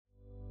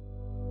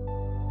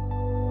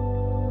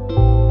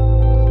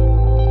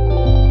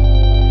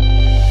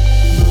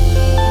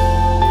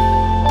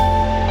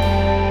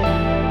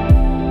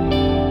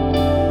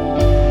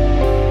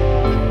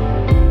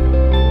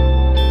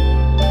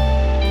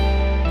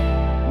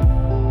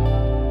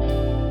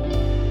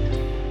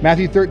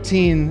Matthew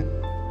 13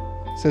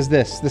 says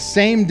this: "The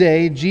same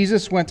day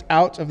Jesus went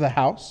out of the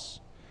house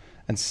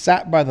and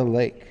sat by the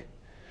lake.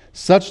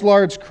 Such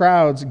large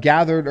crowds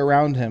gathered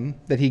around him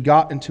that he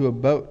got into a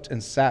boat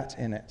and sat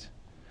in it,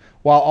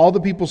 while all the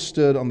people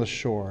stood on the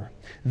shore.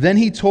 Then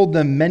he told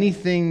them many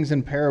things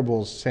in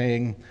parables,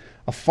 saying,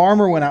 'A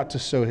farmer went out to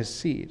sow his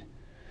seed.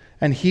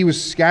 And he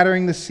was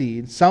scattering the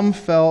seed. Some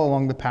fell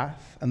along the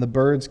path, and the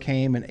birds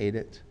came and ate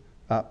it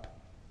up.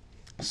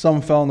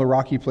 Some fell in the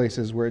rocky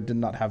places where it did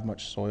not have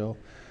much soil.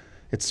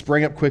 It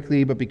sprang up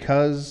quickly, but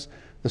because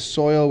the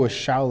soil was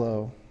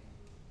shallow,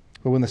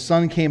 but when the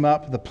sun came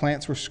up, the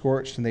plants were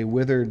scorched, and they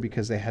withered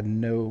because they had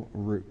no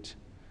root.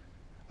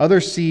 Other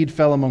seed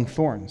fell among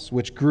thorns,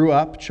 which grew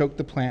up, choked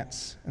the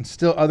plants, and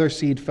still other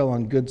seed fell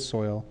on good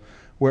soil,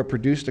 where it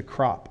produced a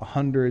crop,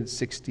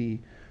 160,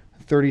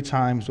 30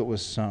 times what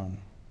was sown.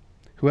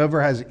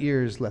 Whoever has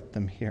ears, let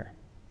them hear.'"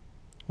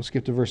 We'll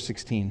skip to verse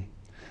 16.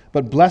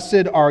 "But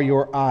blessed are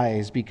your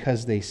eyes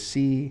because they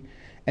see,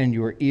 and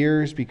your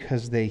ears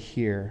because they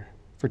hear.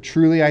 For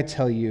truly I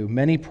tell you,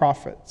 many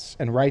prophets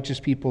and righteous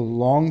people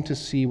longed to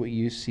see what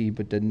you see,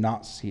 but did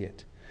not see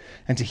it,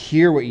 and to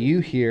hear what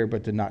you hear,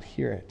 but did not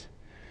hear it.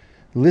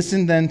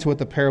 Listen then to what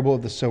the parable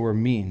of the sower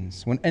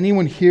means. When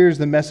anyone hears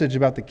the message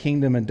about the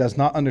kingdom and does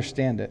not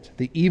understand it,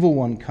 the evil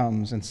one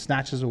comes and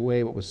snatches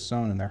away what was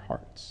sown in their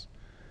hearts.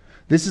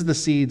 This is the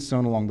seed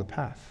sown along the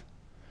path.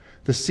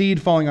 The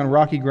seed falling on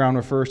rocky ground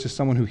refers to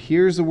someone who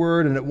hears the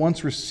word and at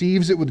once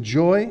receives it with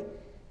joy,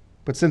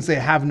 but since they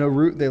have no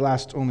root, they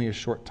last only a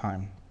short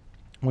time.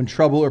 When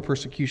trouble or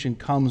persecution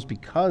comes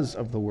because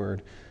of the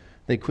word,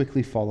 they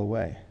quickly fall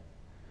away.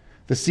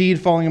 The seed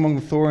falling among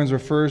the thorns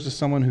refers to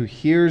someone who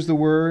hears the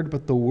word,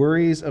 but the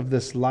worries of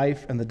this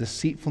life and the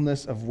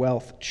deceitfulness of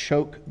wealth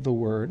choke the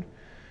word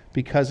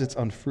because it's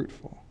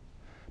unfruitful.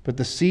 But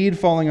the seed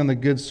falling on the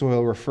good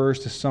soil refers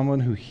to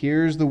someone who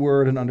hears the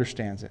word and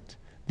understands it.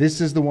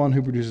 This is the one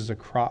who produces a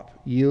crop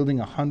yielding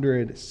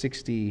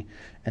 160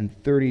 and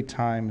 30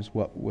 times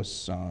what was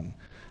sown."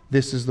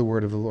 This is the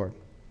word of the Lord.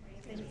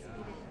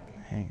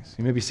 Thanks.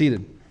 You may be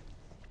seated.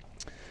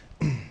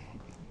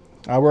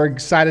 We're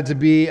excited to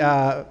be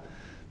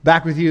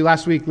back with you.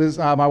 Last week, Liz,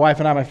 my wife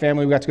and I, my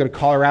family, we got to go to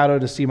Colorado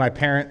to see my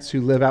parents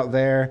who live out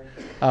there.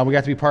 We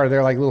got to be part of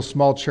their little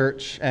small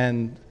church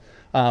and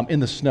in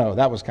the snow.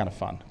 That was kind of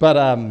fun.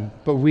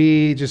 But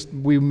we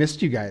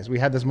missed you guys. We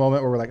had this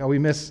moment where we're like, oh, we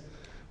miss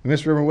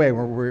River Way.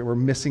 We're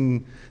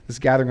missing this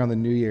gathering on the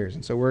New Year's.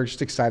 And so we're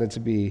just excited to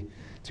be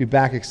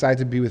back, excited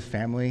to be with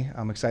family.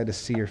 I'm excited to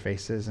see your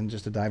faces and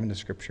just to dive into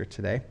Scripture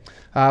today.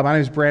 My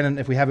name is Brandon.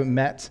 If we haven't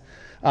met,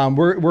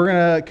 we're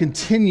going to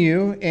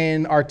continue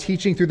in our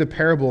teaching through the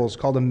parables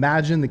called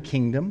Imagine the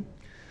Kingdom.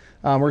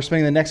 We're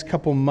spending the next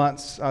couple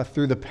months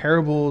through the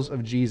parables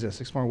of Jesus,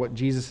 exploring what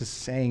Jesus is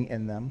saying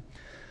in them.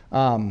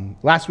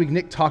 Last week,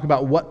 Nick talked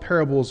about what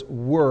parables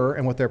were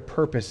and what their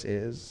purpose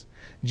is.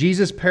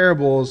 Jesus'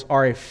 parables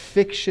are a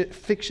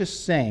fictitious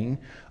saying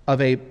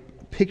of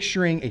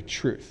picturing a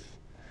truth.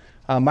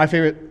 My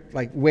favorite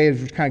way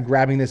of kind of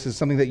grabbing this is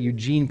something that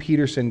Eugene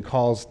Peterson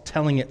calls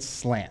telling it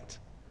slant.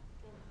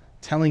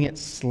 Telling it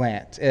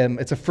slant.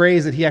 It's a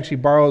phrase that he actually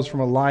borrows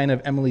from a line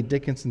of Emily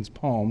Dickinson's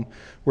poem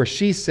where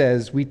she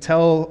says, "We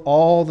tell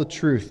all the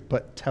truth,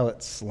 but tell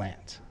it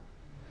slant."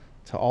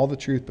 Tell all the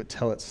truth, but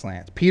tell it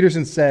slant.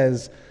 Peterson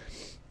says,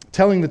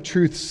 telling the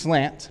truth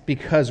slant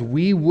because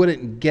we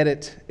wouldn't get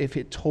it if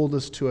it told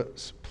us to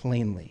us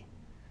plainly.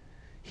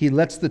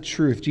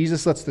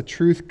 Jesus lets the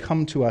truth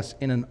come to us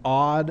in an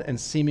odd and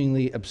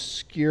seemingly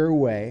obscure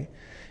way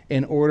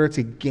in order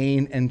to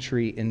gain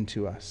entry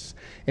into us,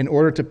 in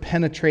order to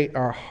penetrate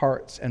our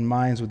hearts and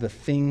minds with the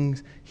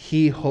things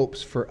he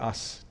hopes for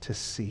us to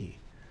see,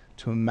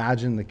 to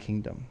imagine the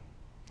kingdom.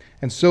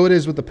 And so it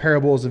is with the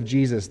parables of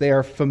Jesus. They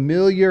are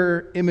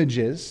familiar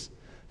images,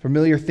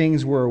 familiar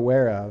things we're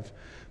aware of,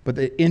 but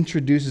it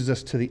introduces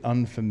us to the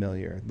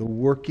unfamiliar, the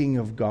working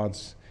of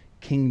God's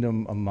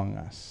kingdom among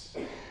us.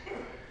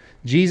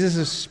 Jesus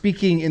is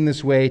speaking in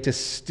this way to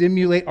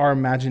stimulate our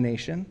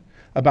imagination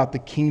about the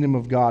kingdom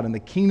of God. And the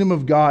kingdom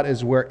of God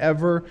is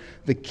wherever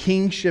the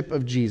kingship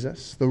of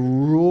Jesus, the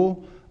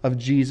rule of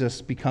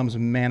Jesus, becomes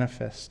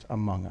manifest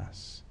among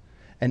us.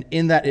 And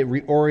in that, it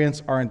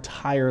reorients our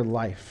entire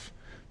life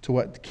to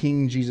what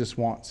King Jesus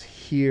wants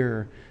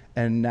here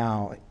and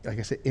now, like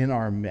I said, in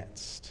our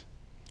midst.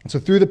 And so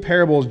through the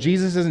parables,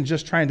 Jesus isn't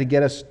just trying to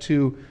get us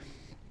to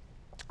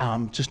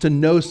just to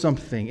know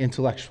something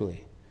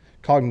intellectually,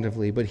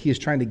 cognitively, but he is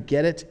trying to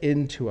get it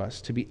into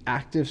us to be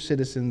active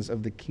citizens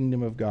of the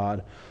kingdom of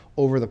God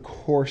over the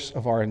course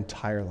of our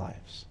entire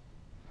lives.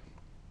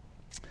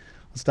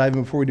 Let's dive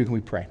in. Before we do, can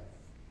we pray?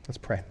 Let's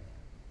pray.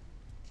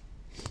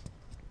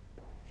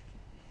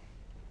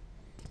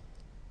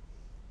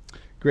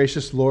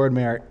 Gracious Lord,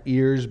 may our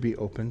ears be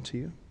open to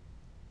you.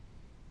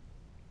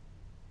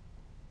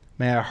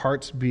 May our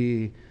hearts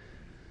be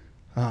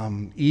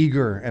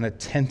eager and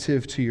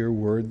attentive to your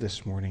word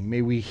this morning.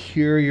 May we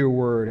hear your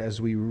word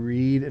as we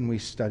read and we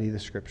study the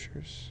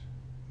scriptures.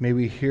 May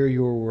we hear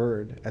your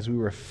word as we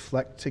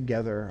reflect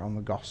together on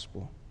the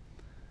gospel.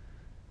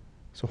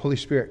 So Holy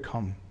Spirit,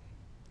 come.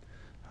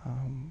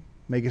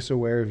 Make us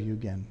aware of you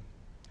again.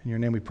 In your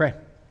name we pray.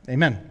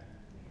 Amen.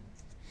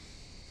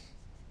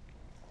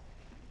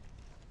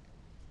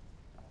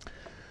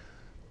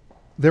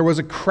 There was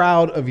a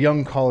crowd of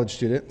young college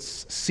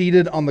students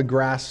seated on the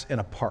grass in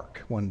a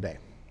park one day.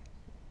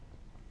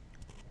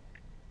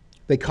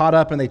 They caught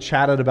up and they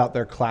chatted about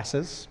their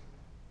classes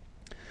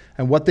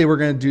and what they were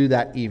going to do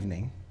that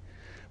evening,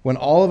 when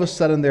all of a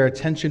sudden their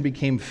attention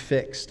became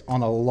fixed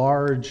on a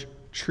large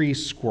tree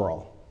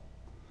squirrel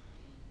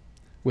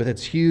with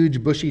its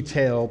huge bushy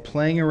tail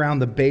playing around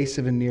the base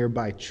of a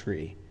nearby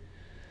tree.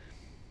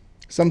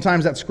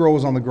 Sometimes that squirrel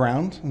was on the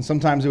ground, and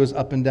sometimes it was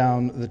up and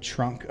down the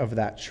trunk of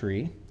that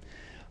tree.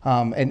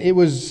 And it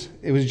was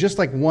just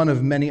like one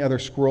of many other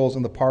squirrels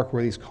in the park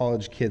where these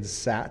college kids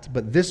sat,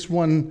 but this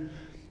one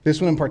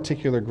in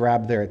particular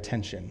grabbed their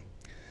attention.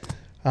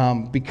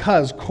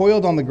 Because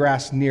coiled on the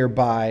grass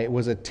nearby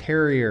was a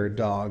terrier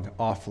dog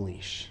off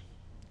leash.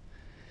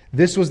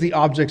 This was the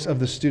object of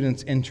the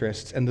student's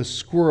interest, and the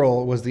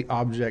squirrel was the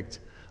object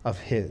of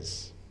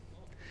his.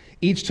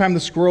 Each time the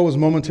squirrel was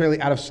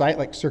momentarily out of sight,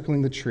 like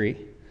circling the tree,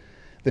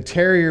 the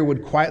terrier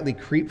would quietly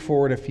creep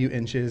forward a few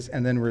inches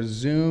and then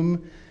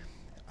resume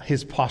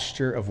his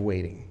posture of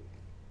waiting.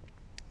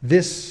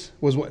 This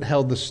was what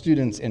held the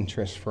student's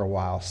interest for a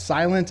while.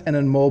 Silent and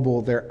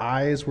immobile, their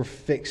eyes were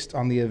fixed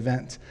on the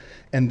event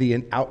and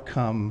the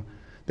outcome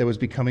that was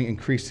becoming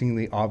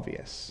increasingly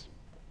obvious.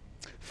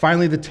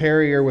 Finally, the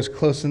terrier was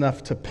close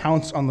enough to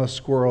pounce on the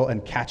squirrel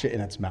and catch it in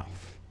its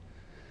mouth.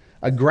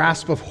 A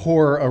grasp of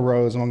horror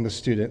arose among the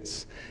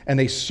students, and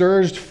they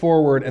surged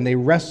forward and they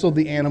wrestled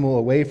the animal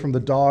away from the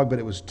dog, but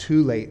it was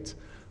too late.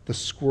 The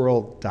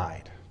squirrel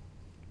died.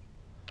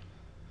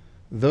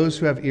 Those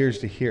who have ears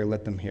to hear,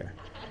 let them hear.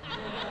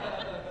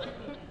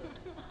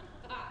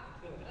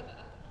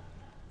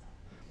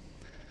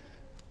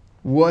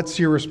 What's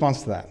your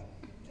response to that?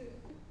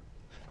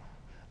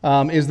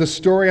 Is the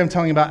story I'm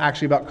telling about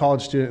actually about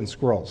college student and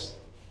squirrels?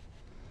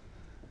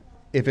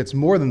 If it's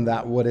more than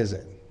that, what is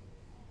it?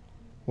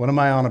 What am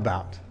I on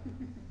about?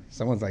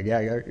 Someone's like, yeah,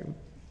 I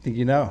think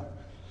you know.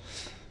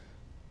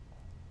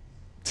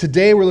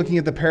 Today we're looking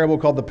at the parable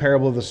called the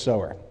parable of the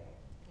sower.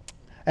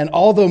 And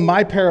although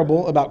my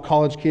parable about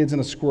college kids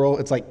and a squirrel,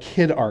 it's like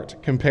kid art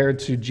compared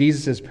to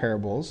Jesus'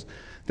 parables,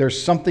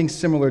 there's something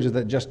similar to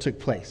that just took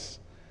place.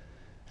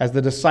 As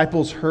the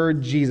disciples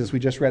heard Jesus, we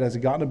just read, as he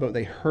got in a boat,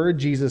 they heard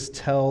Jesus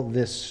tell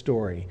this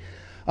story.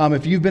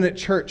 If you've been at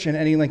church in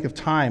any length of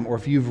time, or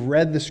if you've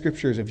read the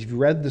scriptures, if you've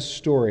read the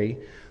story,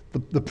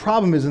 the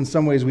problem is in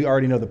some ways we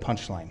already know the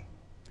punchline.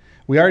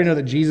 We already know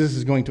that Jesus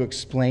is going to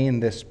explain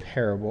this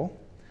parable.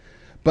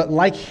 But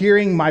like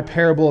hearing my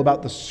parable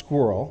about the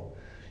squirrel,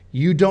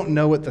 you don't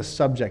know what the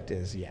subject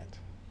is yet.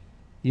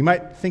 You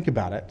might think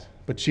about it,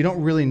 but you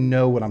don't really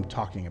know what I'm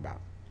talking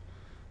about.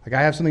 Like,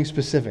 I have something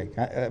specific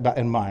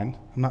in mind.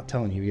 I'm not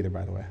telling you either,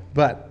 by the way.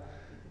 But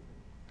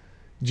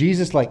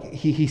Jesus,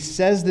 he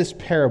says this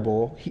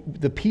parable.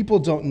 The people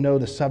don't know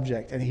the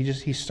subject, and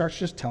he starts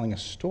just telling a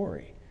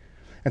story.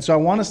 And so I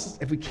want us,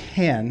 if we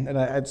can, and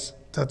it's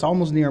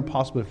almost near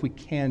impossible, if we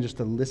can, just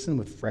to listen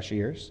with fresh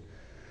ears.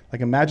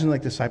 Like, imagine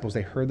like disciples,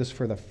 they heard this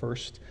for the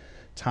first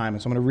time.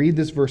 And so I'm going to read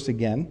this verse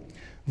again.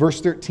 Verse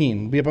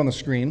 13 will be up on the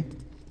screen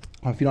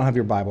if you don't have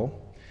your Bible.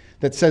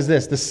 That says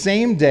this: the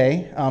same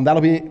day,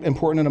 that'll be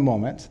important in a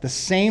moment, the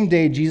same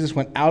day Jesus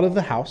went out of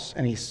the house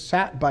and he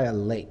sat by a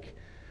lake,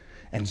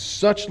 and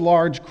such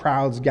large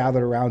crowds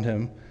gathered around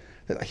him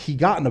that he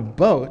got in a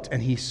boat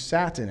and he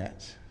sat in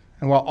it.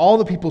 And while all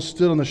the people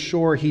stood on the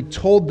shore, he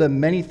told them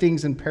many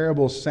things in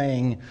parables,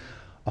 saying,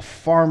 a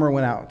farmer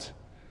went out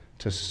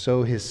to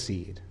sow his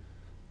seed.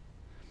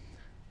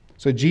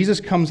 So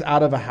Jesus comes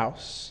out of a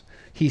house.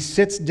 He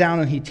sits down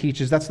and he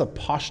teaches. That's the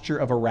posture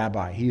of a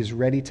rabbi. He is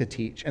ready to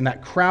teach. And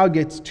that crowd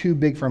gets too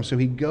big for him, so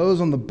he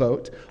goes on the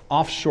boat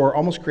offshore,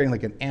 almost creating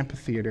like an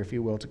amphitheater, if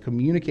you will, to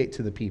communicate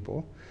to the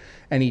people.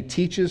 And he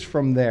teaches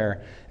from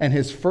there. And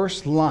his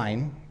first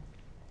line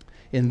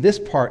in this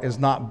part is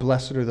not,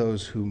 blessed are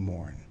those who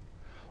mourn.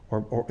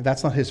 Or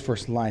that's not his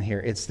first line here.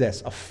 It's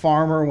this: a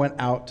farmer went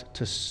out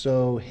to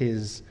sow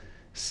his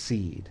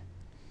seed.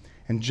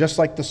 And just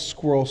like the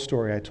squirrel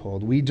story I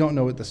told, we don't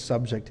know what the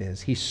subject is.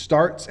 He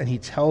starts and he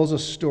tells a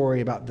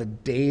story about the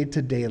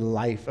day-to-day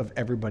life of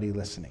everybody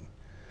listening.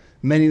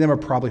 Many of them are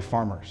probably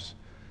farmers.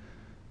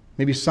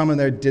 Maybe some in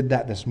there did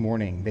that this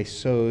morning. They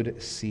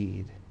sowed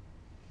seed.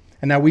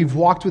 And now we've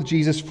walked with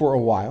Jesus for a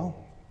while.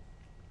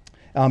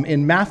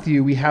 In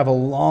Matthew, we have a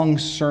long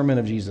sermon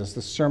of Jesus,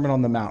 the Sermon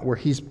on the Mount, where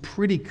he's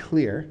pretty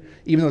clear,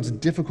 even though it's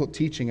difficult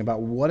teaching,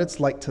 about what it's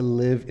like to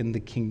live in the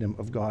kingdom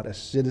of God as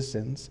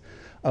citizens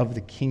of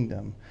the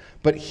kingdom.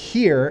 But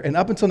here, and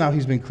up until now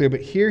he's been clear,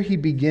 but here he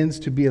begins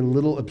to be a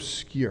little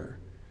obscure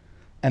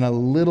and a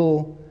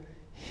little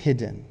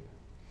hidden.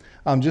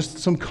 Just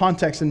some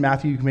context in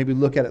Matthew, you can maybe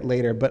look at it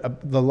later,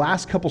 but the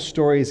last couple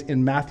stories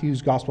in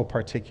Matthew's gospel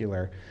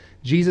particular,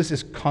 Jesus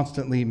is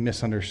constantly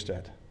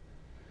misunderstood.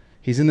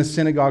 He's in the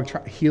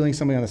synagogue healing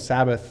somebody on the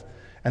Sabbath,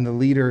 and the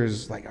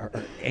leaders are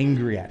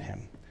angry at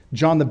him.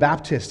 John the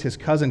Baptist, his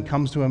cousin,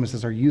 comes to him and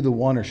says, "Are you the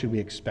one, or should we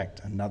expect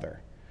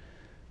another?"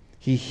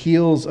 He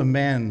heals a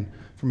man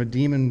from a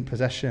demon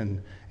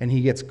possession, and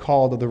he gets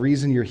called. The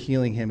reason you're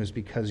healing him is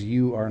because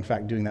you are, in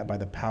fact, doing that by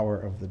the power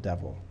of the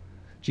devil.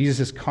 Jesus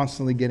is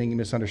constantly getting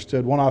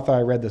misunderstood. One author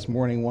I read this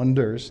morning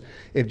wonders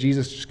if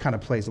Jesus just kind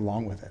of plays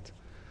along with it.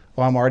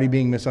 Well, I'm already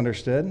being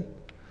misunderstood.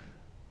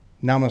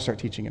 Now I'm going to start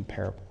teaching in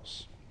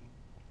parables.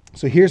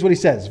 So here's what he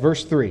says,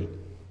 verse 3.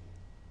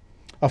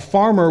 A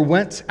farmer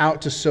went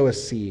out to sow a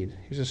seed.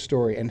 Here's a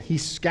story. And he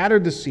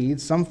scattered the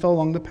seed. Some fell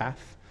along the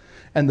path,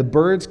 and the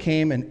birds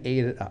came and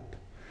ate it up.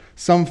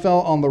 Some fell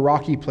on the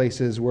rocky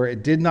places where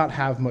it did not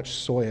have much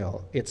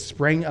soil. It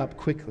sprang up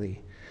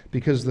quickly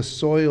because the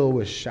soil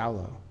was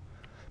shallow.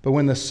 But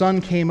when the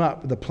sun came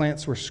up, the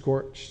plants were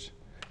scorched,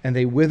 and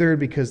they withered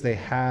because they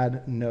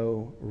had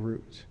no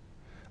root.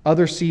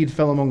 Other seed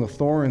fell among the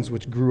thorns,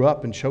 which grew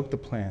up and choked the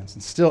plants.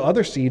 And still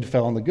other seed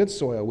fell on the good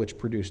soil, which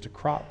produced a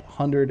crop.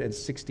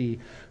 160,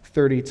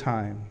 30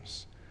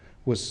 times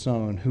was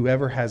sown.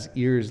 Whoever has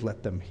ears,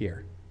 let them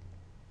hear.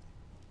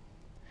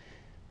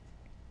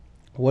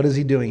 What is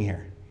he doing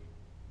here?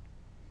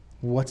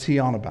 What's he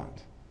on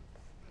about?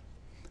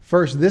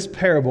 First, this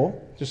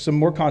parable, just some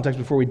more context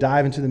before we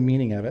dive into the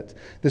meaning of it.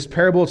 This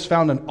parable is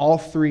found in all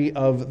three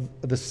of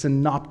the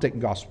synoptic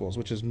gospels,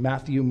 which is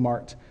Matthew,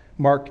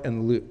 Mark,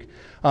 and Luke.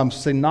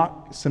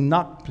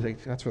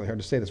 Synoptic, that's really hard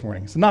to say this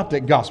morning.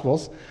 Synoptic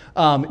gospels,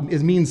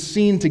 it means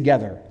seen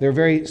together. They're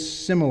very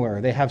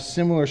similar. They have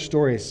similar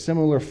stories,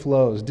 similar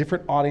flows,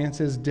 different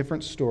audiences,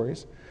 different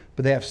stories,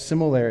 but they have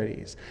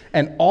similarities.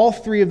 And all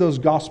three of those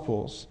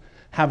gospels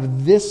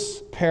have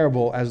this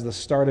parable as the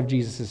start of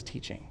Jesus'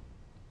 teaching.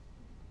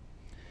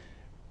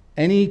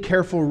 Any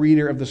careful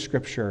reader of the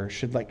scripture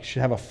should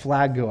have a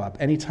flag go up.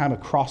 Anytime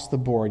across the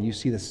board you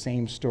see the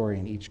same story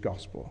in each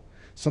gospel.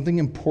 Something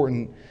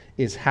important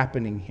is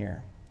happening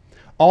here.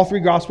 All three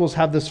gospels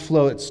have this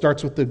flow. It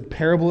starts with the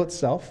parable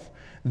itself.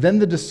 Then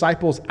the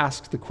disciples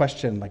ask the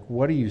question,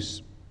 what are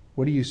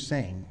you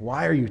saying?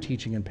 Why are you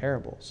teaching in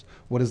parables?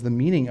 What is the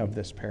meaning of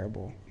this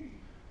parable?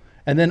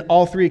 And then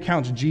all three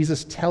accounts,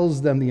 Jesus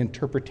tells them the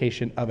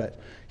interpretation of it.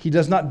 He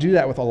does not do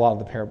that with a lot of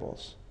the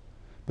parables.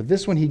 But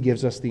this one, he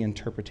gives us the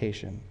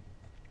interpretation.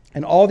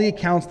 And all the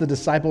accounts, the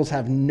disciples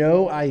have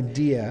no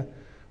idea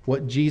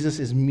what Jesus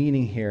is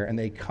meaning here, and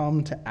they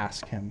come to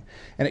ask him.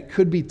 And it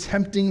could be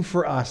tempting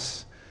for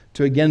us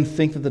to again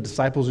think that the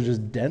disciples are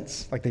just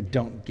dense, like they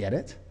don't get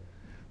it.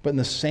 But in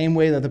the same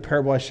way that the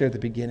parable I shared at the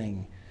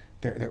beginning,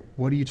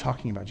 what are you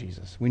talking about,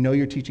 Jesus? We know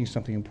you're teaching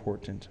something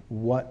important.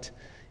 What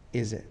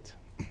is it?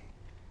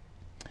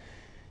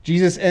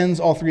 Jesus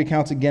ends all three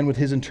accounts again with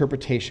his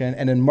interpretation.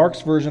 And in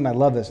Mark's version, I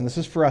love this, and this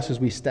is for us as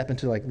we step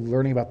into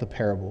learning about the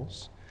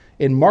parables.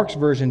 In Mark's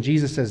version,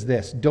 Jesus says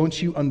this,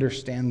 "Don't you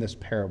understand this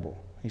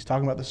parable?" He's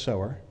talking about the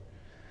sower.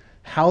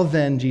 "How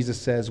then," Jesus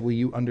says, "will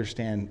you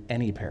understand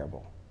any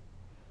parable?"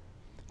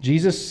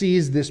 Jesus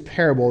sees this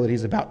parable that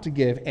he's about to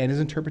give and his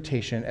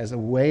interpretation as a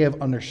way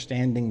of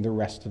understanding the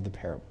rest of the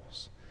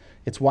parables.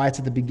 It's why it's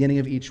at the beginning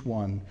of each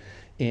one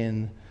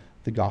in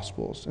the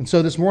Gospels. And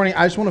so this morning,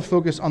 I just want to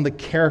focus on the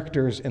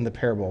characters in the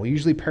parable.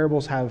 Usually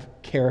parables have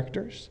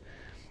characters.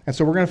 And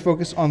so we're going to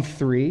focus on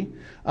three.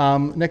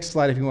 Next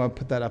slide, if you want to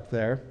put that up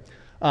there.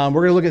 We're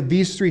going to look at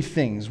these three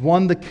things.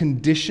 One, the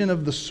condition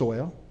of the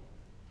soil,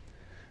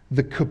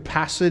 the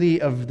capacity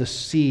of the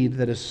seed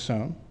that is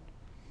sown,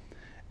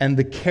 and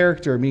the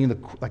character, meaning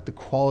the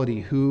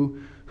quality, who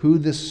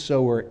this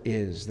sower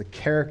is, the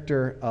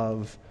character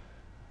of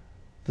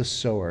the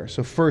sower.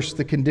 So first,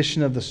 the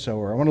condition of the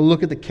sower. I want to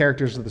look at the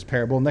characters of this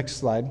parable. Next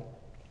slide.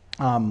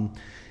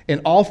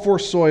 In all four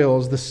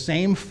soils, the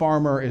same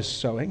farmer is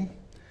sowing.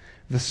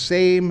 The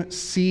same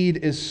seed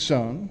is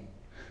sown.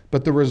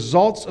 But the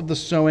results of the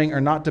sowing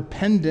are not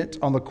dependent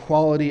on the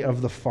quality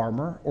of the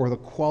farmer or the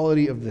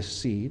quality of the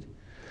seed,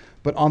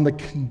 but on the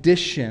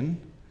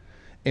condition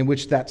in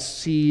which that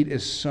seed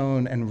is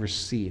sown and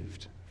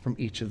received from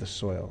each of the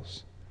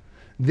soils.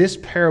 This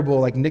parable,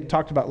 like Nick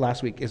talked about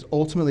last week, is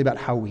ultimately about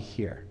how we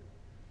hear.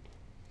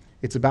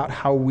 It's about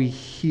how we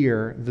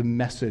hear the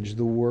message,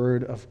 the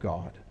word of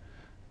God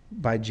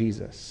by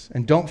Jesus.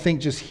 And don't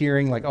think just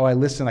hearing I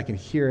listen, I can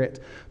hear it,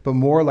 but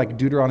more like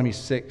Deuteronomy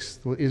 6,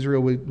 what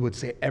Israel would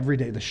say every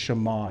day, the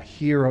Shema,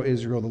 "Hear, O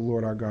Israel, the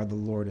Lord our God, the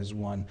Lord is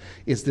one."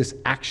 It's this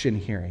action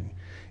hearing.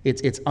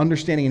 It's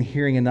understanding and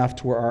hearing enough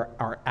to where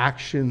our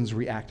actions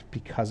react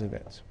because of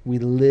it. We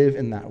live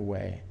in that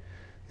way.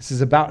 This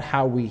is about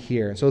how we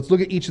hear. So let's look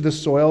at each of the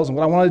soils. And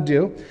what I want to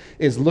do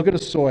is look at a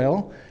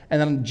soil, and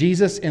then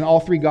Jesus in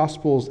all three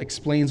Gospels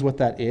explains what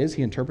that is.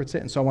 He interprets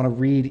it. And so I want to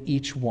read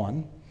each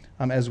one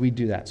as we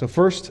do that. So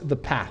first, the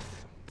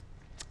path.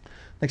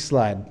 Next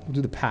slide. We'll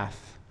do the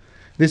path.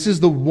 This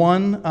is the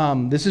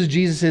one, this is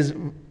Jesus'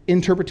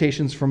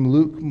 interpretations from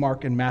Luke,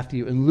 Mark, and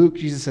Matthew. In Luke,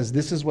 Jesus says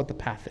this is what the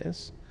path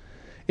is.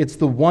 It's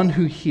the one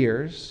who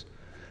hears,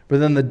 but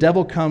then the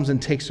devil comes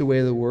and takes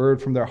away the word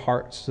from their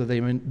hearts so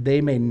they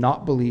may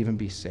not believe and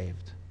be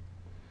saved.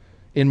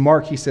 In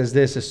Mark, he says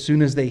this, as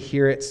soon as they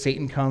hear it,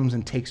 Satan comes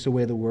and takes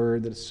away the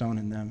word that is sown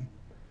in them.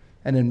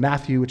 And in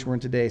Matthew, which we're in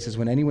today, it says,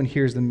 when anyone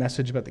hears the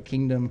message about the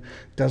kingdom,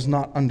 does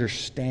not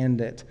understand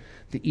it,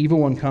 the evil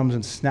one comes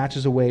and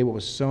snatches away what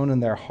was sown in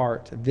their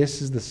heart.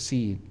 This is the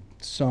seed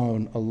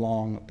sown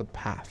along the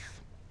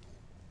path.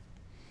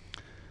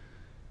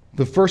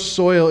 The first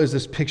soil is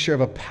this picture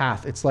of a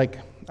path. It's like,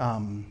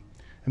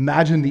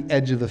 imagine the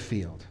edge of the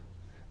field.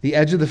 The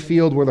edge of the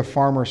field where the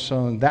farmer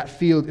sown, that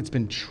field, it's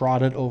been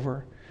trodden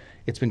over.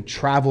 It's been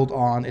traveled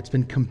on. It's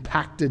been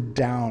compacted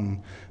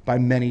down by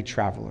many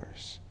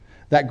travelers.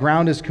 That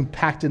ground is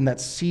compacted and that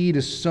seed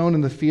is sown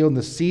in the field, and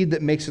the seed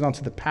that makes it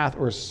onto the path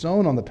or is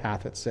sown on the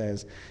path, it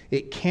says,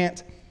 it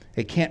can't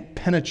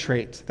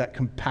penetrate that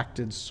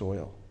compacted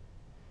soil.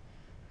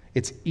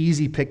 It's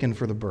easy picking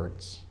for the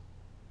birds.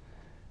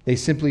 They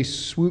simply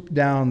swoop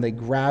down, they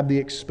grab the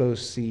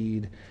exposed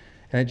seed,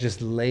 and it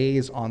just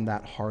lays on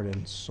that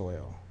hardened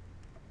soil.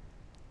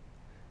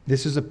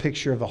 This is a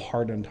picture of the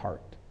hardened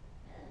heart,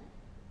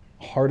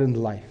 hardened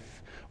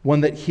life.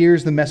 One that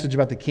hears the message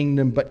about the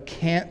kingdom but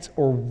can't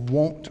or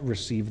won't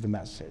receive the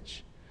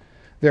message.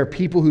 There are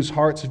people whose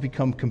hearts have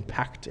become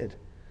compacted.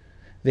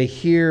 They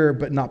hear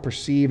but not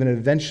perceive and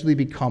eventually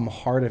become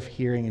hard of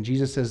hearing. And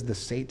Jesus says the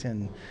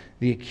Satan,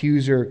 the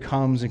accuser,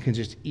 comes and can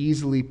just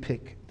easily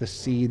pick the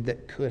seed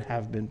that could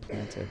have been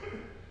planted.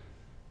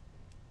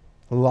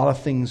 A lot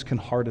of things can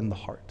harden the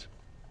heart.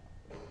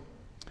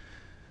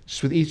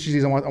 Just with each of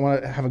these, I want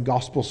to have a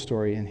gospel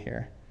story in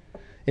here.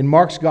 In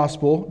Mark's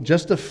gospel,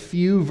 just a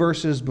few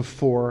verses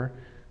before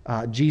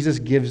Jesus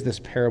gives this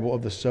parable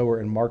of the sower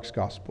in Mark's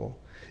gospel,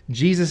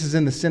 Jesus is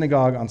in the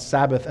synagogue on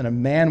Sabbath, and a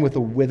man with a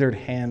withered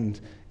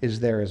hand is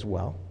there as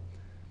well.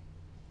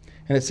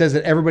 And it says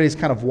that everybody's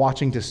kind of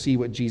watching to see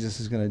what Jesus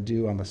is going to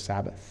do on the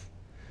Sabbath,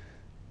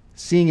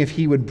 seeing if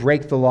he would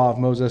break the law of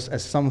Moses,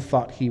 as some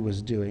thought he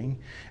was doing.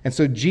 And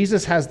so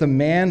Jesus has the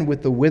man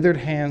with the withered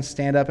hand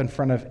stand up in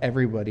front of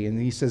everybody, and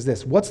he says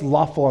this: what's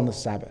lawful on the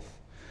Sabbath?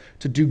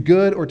 To do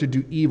good or to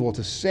do evil,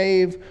 to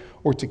save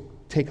or to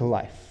take a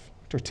life,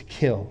 or to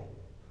kill.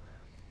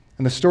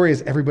 And the story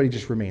is everybody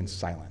just remains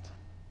silent.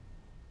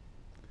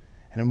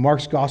 And in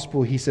Mark's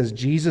gospel, he says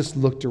Jesus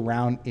looked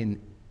around in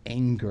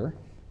anger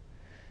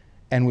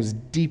and was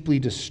deeply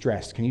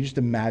distressed. Can you just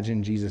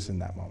imagine Jesus in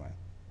that moment?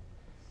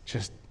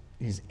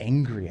 He's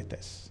angry at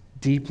this,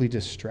 deeply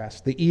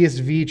distressed. The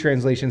ESV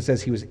translation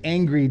says he was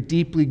angry,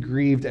 deeply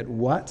grieved at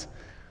what?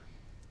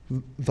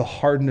 The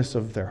hardness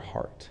of their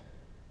heart.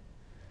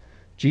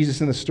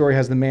 Jesus in the story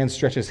has the man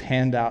stretch his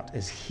hand out,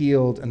 is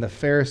healed, and the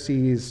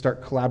Pharisees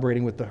start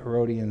collaborating with the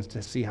Herodians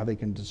to see how they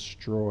can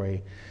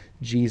destroy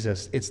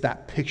Jesus. It's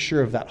that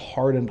picture of that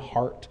hardened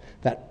heart,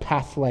 that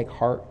path-like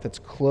heart that's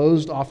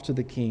closed off to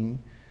the king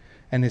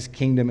and his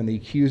kingdom, and the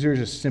accuser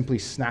just simply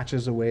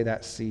snatches away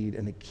that seed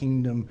and the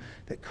kingdom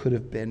that could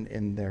have been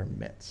in their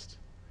midst.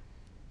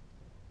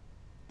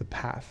 The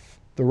path.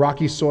 The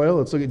rocky soil,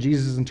 let's look at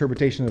Jesus'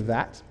 interpretation of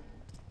that.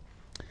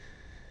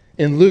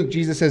 In Luke,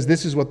 Jesus says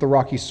this is what the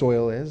rocky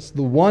soil is: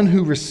 the one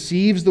who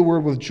receives the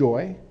word with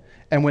joy,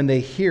 and when they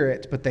hear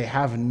it, but they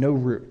have no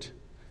root.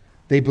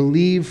 They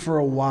believe for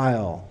a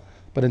while,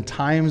 but in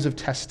times of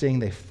testing,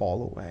 they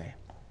fall away.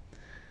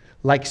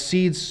 Like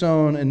seeds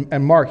sown,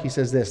 and Mark, he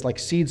says this, like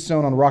seeds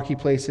sown on rocky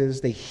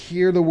places, they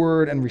hear the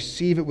word and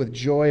receive it with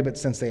joy, but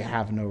since they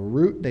have no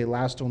root, they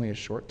last only a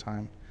short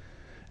time.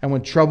 And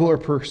when trouble or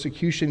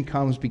persecution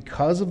comes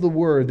because of the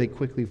word, they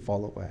quickly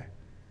fall away.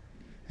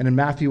 And in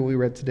Matthew, what we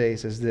read today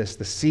says this: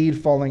 the seed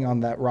falling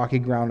on that rocky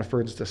ground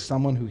refers to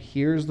someone who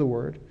hears the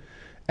word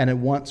and at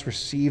once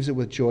receives it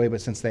with joy, but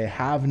since they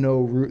have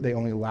no root, they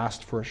only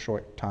last for a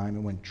short time.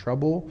 And when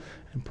trouble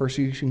and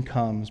persecution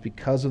comes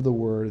because of the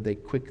word, they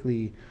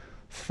quickly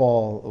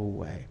fall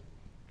away.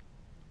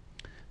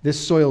 This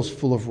soil's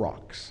full of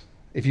rocks.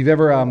 If you've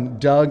ever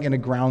dug in a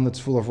ground that's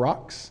full of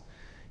rocks,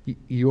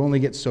 you only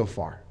get so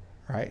far,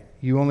 right?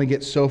 You only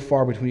get so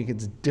far between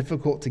it's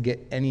difficult to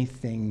get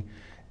anything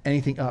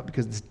up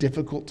because it's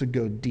difficult to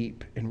go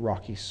deep in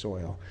rocky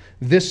soil.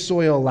 This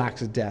soil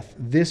lacks depth.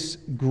 This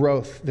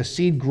growth, the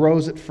seed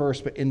grows at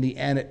first, but in the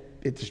end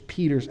it just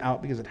peters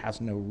out because it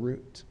has no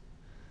root.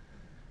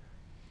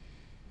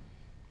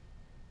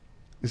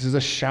 This is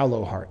a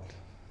shallow heart.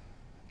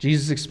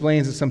 Jesus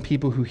explains that some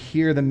people who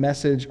hear the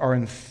message are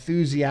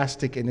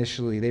enthusiastic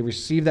initially. They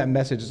receive that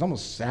message. It's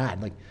almost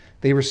sad. Like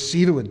they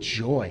receive it with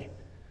joy.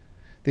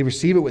 They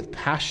receive it with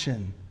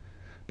passion.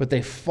 But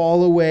they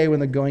fall away when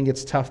the going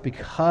gets tough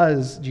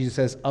because, Jesus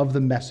says, of the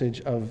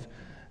message of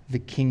the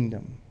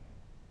kingdom.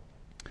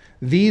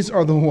 These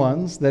are the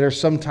ones that are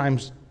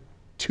sometimes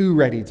too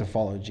ready to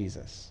follow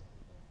Jesus.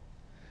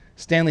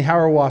 Stanley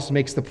Hauerwas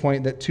makes the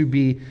point that to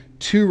be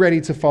too ready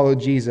to follow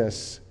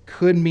Jesus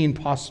could mean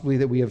possibly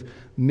that we have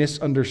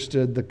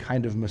misunderstood the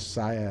kind of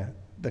Messiah,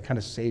 the kind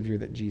of Savior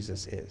that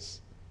Jesus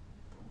is.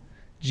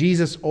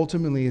 Jesus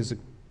ultimately is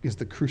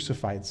the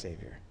crucified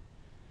Savior.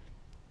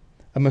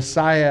 A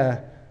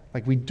Messiah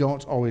like we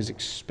don't always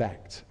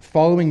expect.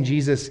 Following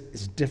Jesus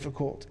is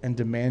difficult and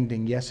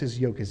demanding. Yes, his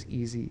yoke is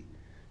easy.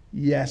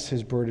 Yes,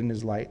 his burden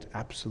is light.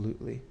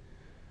 Absolutely.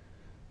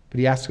 But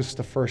he asks us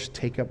to first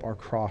take up our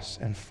cross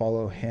and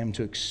follow him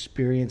to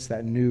experience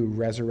that new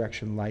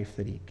resurrection life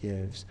that he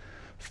gives.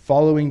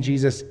 Following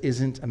Jesus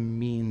isn't a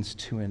means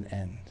to an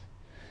end.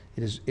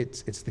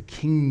 It's the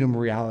kingdom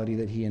reality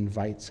that he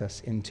invites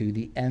us into,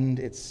 the end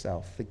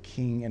itself, the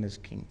king and his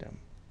kingdom.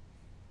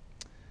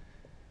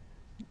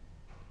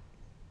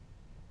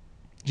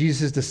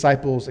 Jesus'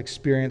 disciples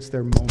experienced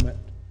their moment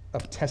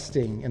of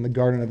testing in the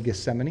Garden of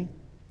Gethsemane.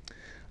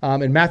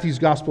 In Matthew's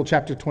Gospel,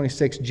 chapter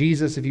 26,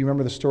 Jesus, if you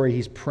remember the story,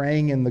 he's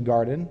praying in the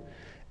garden,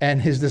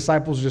 and his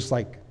disciples are just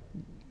like,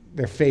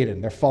 they're fading,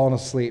 they're falling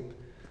asleep,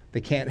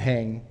 they can't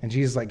hang. And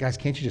Jesus is like, guys,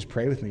 can't you just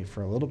pray with me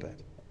for a little bit?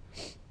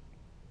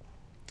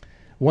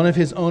 One of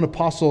his own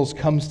apostles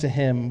comes to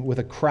him with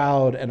a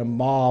crowd and a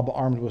mob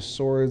armed with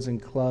swords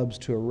and clubs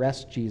to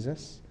arrest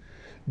Jesus.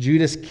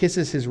 Judas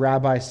kisses his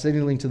rabbi,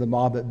 signaling to the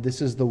mob that this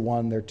is the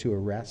one they're to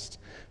arrest.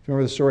 If you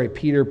remember the story,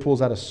 Peter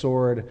pulls out a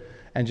sword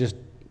and just,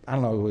 I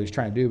don't know what he's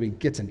trying to do, but he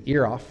gets an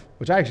ear off,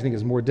 which I actually think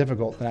is more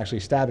difficult than actually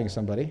stabbing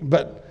somebody,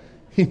 but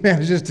he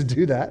manages to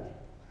do that.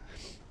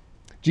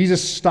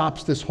 Jesus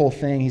stops this whole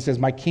thing. He says,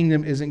 my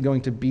kingdom isn't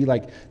going to be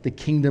like the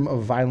kingdom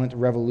of violent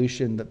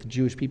revolution that the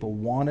Jewish people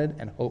wanted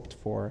and hoped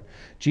for.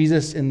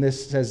 Jesus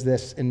says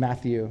this in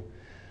Matthew,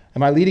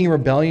 am I leading a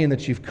rebellion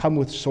that you've come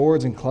with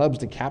swords and clubs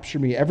to capture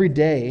me? Every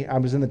day I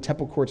was in the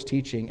temple courts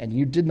teaching, and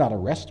you did not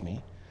arrest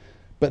me.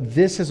 But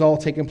this has all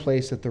taken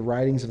place that the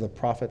writings of the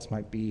prophets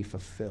might be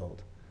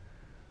fulfilled.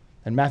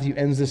 And Matthew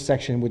ends this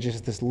section with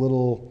just this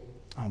little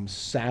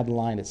sad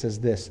line. It says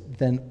this,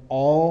 then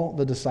all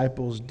the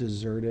disciples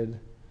deserted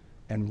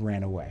and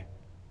ran away.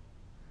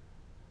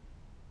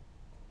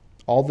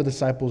 All the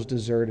disciples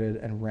deserted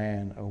and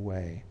ran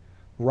away.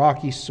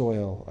 Rocky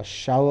soil, a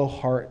shallow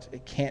heart,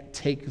 it can't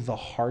take the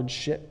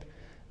hardship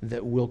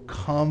that will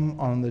come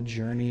on the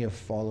journey of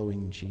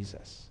following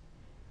Jesus.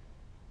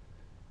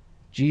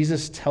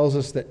 Jesus tells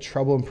us that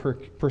trouble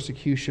and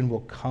persecution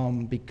will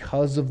come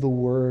because of the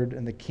word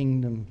and the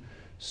kingdom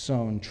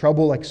sown.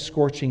 Trouble like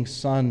scorching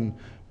sun,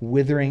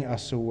 withering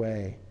us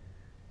away.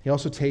 He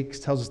also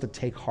tells us to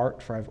take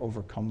heart, for I've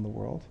overcome the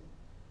world.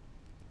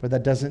 But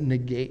that doesn't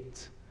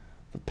negate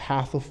the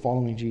path of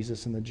following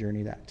Jesus and the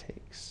journey that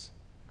takes.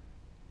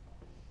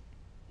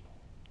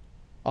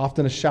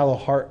 Often a shallow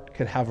heart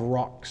could have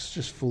rocks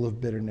just full of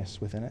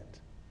bitterness within it.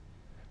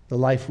 The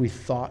life we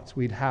thought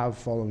we'd have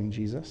following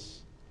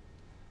Jesus.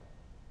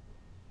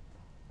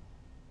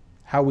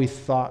 How we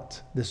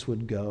thought this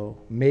would go.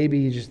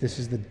 Maybe just this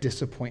is the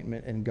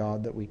disappointment in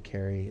God that we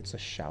carry. It's a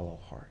shallow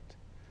heart.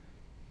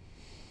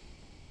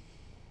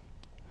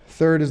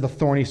 Third is the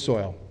thorny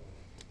soil.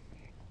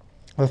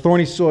 The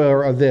thorny soil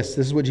are this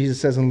is what Jesus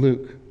says in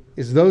Luke,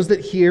 is those that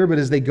hear, but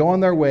as they go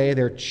on their way,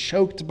 they're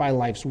choked by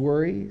life's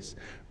worries,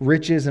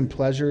 riches, and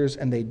pleasures,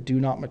 and they do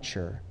not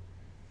mature.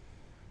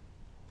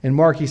 In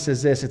Mark, he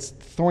says this, it's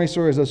thorny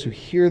soil is those who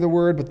hear the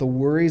word, but the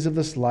worries of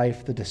this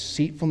life, the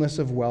deceitfulness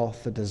of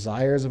wealth, the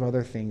desires of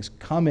other things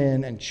come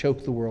in and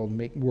choke the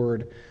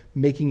word,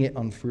 making it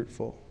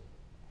unfruitful.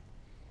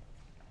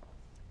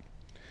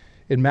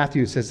 In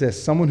Matthew, it says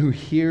this, someone who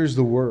hears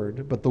the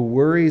word, but the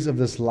worries of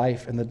this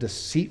life and the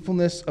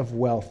deceitfulness of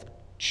wealth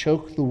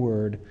choke the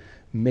word,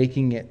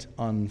 making it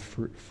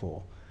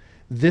unfruitful.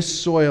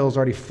 This soil is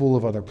already full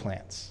of other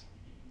plants.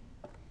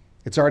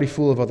 It's already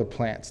full of other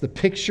plants. The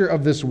picture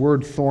of this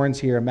word thorns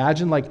here,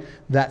 imagine like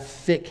that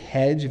thick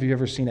hedge, if you've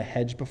ever seen a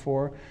hedge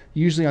before,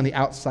 usually on the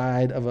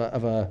outside of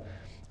a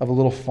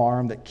little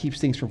farm that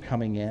keeps things from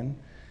coming in.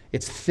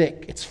 It's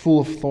thick, it's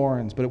full of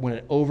thorns, but when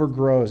it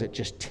overgrows, it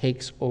just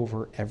takes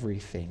over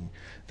everything.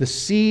 The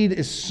seed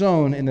is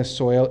sown in the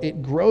soil.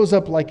 It grows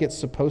up like it's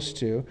supposed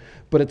to,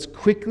 but it's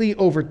quickly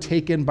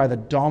overtaken by the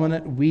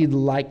dominant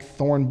weed-like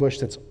thorn bush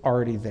that's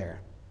already there.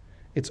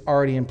 It's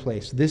already in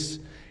place. This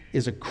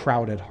is a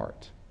crowded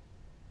heart.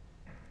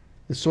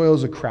 The soil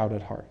is a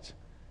crowded heart.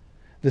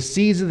 The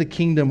seeds of the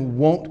kingdom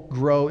won't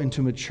grow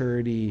into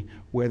maturity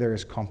where there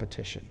is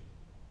competition.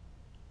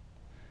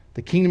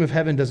 The kingdom of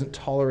heaven doesn't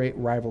tolerate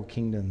rival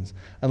kingdoms.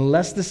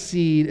 Unless the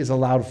seed is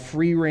allowed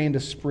free rein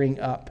to spring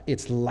up,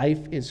 its life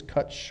is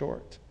cut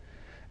short,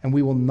 and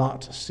we will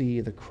not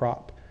see the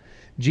crop.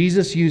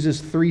 Jesus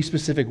uses 3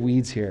 specific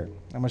weeds here.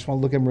 I just want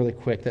to look at them really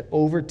quick that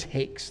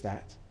overtakes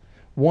that.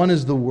 One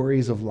is the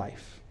worries of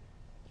life.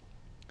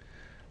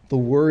 The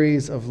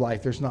worries of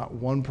life. There's not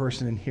one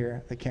person in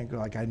here that can't go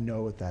like, I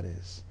know what that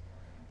is.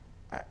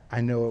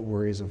 I know what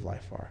worries of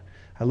life are.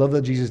 I love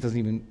that Jesus doesn't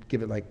even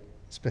give it like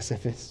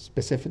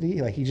specificity,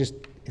 like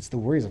it's the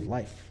worries of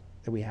life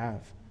that we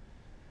have.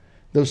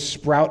 Those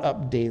sprout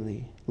up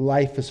daily.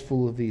 Life is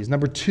full of these.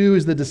 Number 2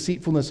 is the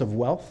deceitfulness of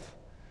wealth.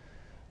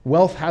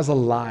 Wealth has a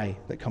lie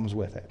that comes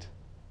with it.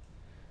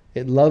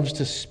 It loves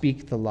to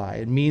speak the lie.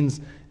 It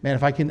means, man,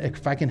 if I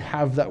can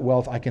have that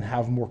wealth, I can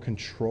have more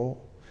control.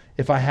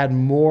 If I had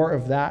more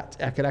of that,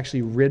 I could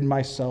actually rid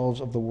myself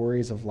of the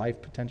worries of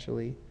life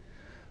potentially.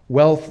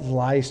 Wealth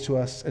lies to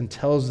us and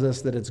tells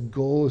us that its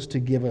goal is to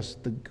give us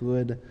the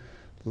good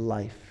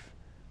life.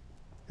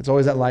 It's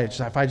always that life.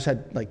 If I just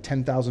had like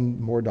 $10,000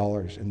 more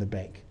in the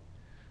bank,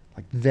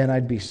 Like, then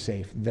I'd be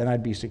safe, then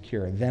I'd be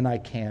secure, then I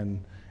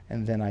can,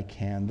 and then I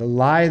can. The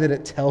lie that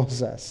it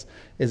tells us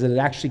is that it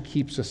actually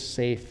keeps us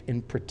safe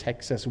and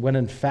protects us, when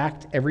in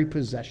fact, every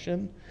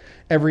possession,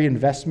 every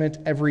investment,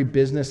 every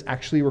business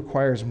actually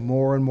requires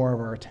more and more of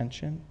our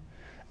attention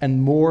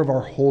and more of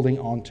our holding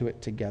on to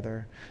it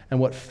together. And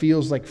what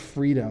feels like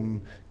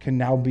freedom can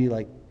now be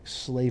like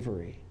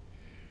slavery.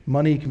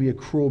 Money can be a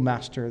cruel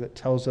master that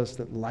tells us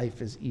that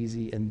life is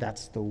easy, and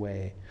that's the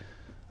way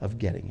of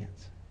getting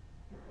it.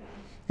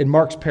 In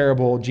Mark's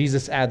parable,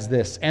 Jesus adds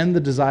this, and the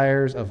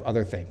desires of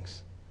other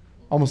things.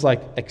 Almost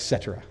like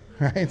etc.,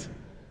 right?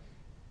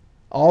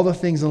 All the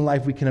things in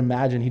life we can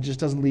imagine. He just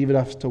doesn't leave it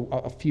up to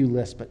a few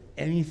lists, but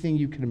anything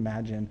you can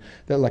imagine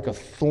that like a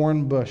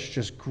thorn bush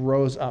just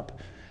grows up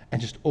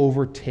and just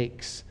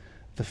overtakes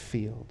the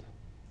field.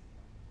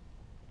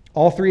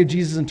 All three of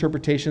Jesus'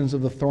 interpretations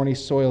of the thorny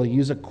soil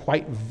use a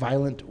quite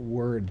violent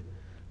word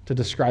to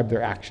describe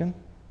their action.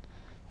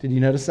 Did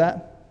you notice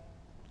that?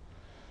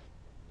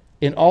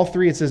 In all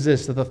three, it says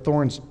this, that the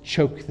thorns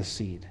choke the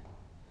seed.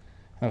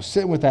 I was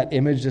sitting with that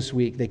image this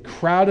week. They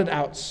crowded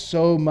out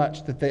so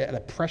much that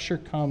the pressure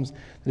comes,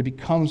 that it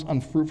becomes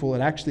unfruitful.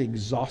 It actually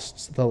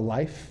exhausts the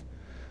life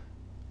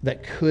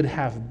that could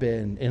have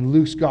been. In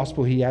Luke's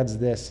gospel, he adds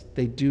this,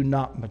 they do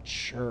not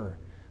mature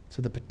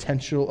to the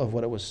potential of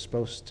what it was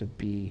supposed to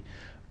be.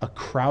 A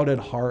crowded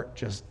heart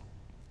just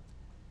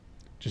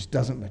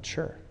doesn't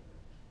mature.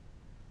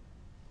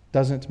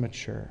 Doesn't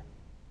mature.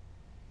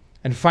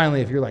 And finally,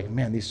 if you're like,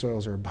 man, these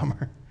soils are a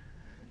bummer,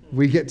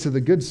 we get to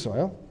the good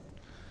soil.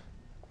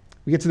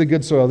 We get to the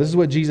good soil. This is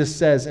what Jesus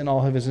says in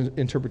all of his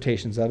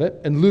interpretations of it.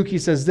 In Luke, he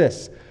says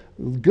this,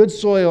 good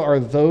soil are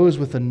those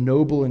with a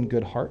noble and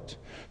good heart,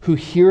 who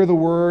hear the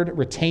word,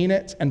 retain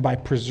it, and by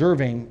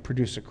preserving,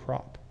 produce a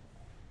crop.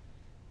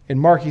 In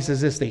Mark, he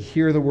says this, they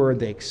hear the word,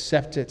 they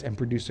accept it, and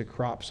produce a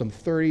crop. Some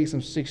 30,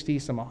 some 60,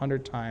 some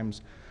 100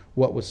 times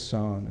what was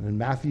sown. And in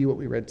Matthew, what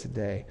we read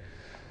today,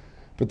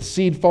 but the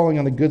seed falling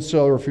on the good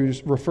soil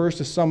refers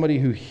to somebody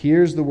who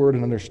hears the word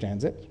and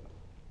understands it.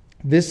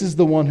 This is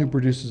the one who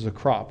produces a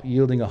crop,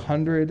 yielding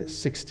 100,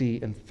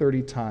 60, and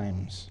 30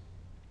 times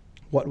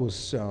what was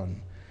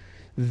sown.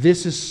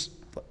 This is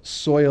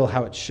soil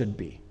how it should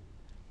be.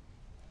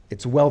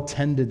 It's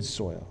well-tended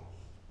soil.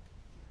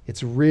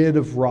 It's rid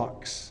of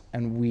rocks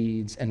and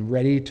weeds and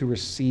ready to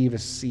receive a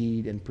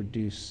seed and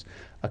produce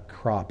a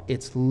crop.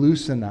 It's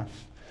loose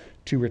enough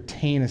to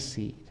retain a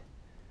seed.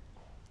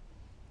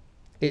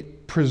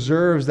 It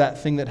preserves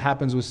that thing that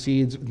happens with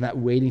seeds in that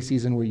waiting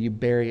season where you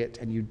bury it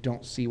and you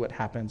don't see what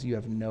happens. You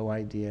have no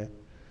idea.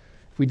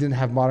 If we didn't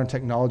have modern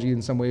technology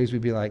in some ways,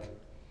 we'd be like,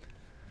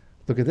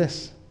 look at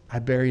this. I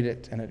buried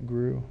it and it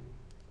grew.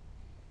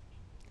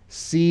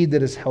 Seed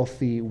that is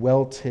healthy,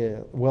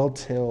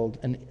 well-tilled,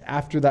 and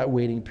after that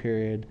waiting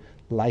period,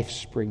 life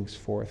springs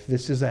forth.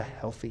 This is a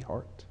healthy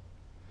heart.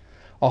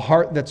 A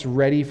heart that's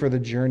ready for the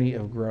journey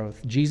of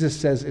growth. Jesus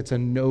says it's a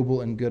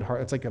noble and good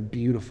heart. It's like a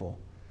beautiful.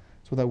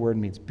 That's what that word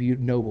means.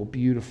 Noble,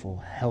 beautiful,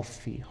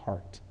 healthy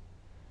heart.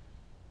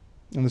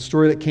 And the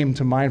story that came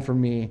to mind for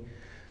me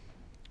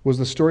was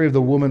the story of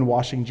the woman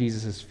washing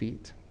Jesus'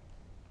 feet.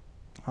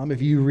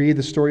 If you read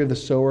the story of the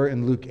sower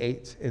in Luke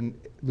 8,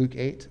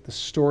 the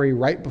story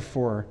right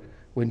before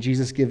when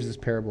Jesus gives this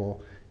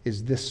parable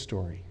is this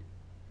story.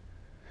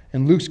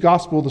 In Luke's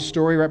gospel, the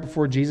story right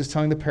before Jesus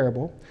telling the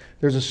parable,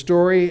 there's a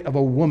story of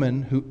a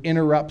woman who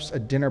interrupts a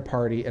dinner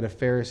party at a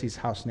Pharisee's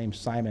house named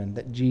Simon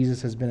that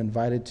Jesus has been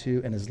invited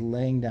to and is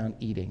laying down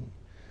eating.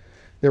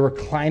 They're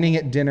reclining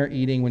at dinner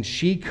eating when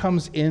she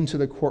comes into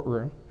the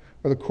courtroom,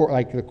 or the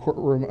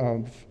courtroom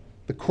of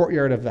the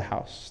courtyard of the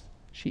house.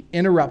 She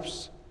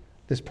interrupts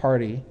this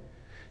party.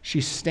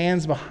 She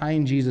stands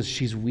behind Jesus.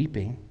 She's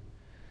weeping.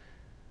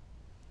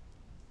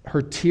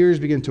 Her tears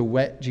begin to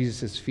wet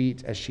Jesus'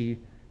 feet as she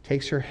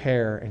takes her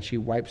hair and she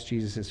wipes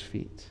Jesus'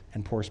 feet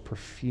and pours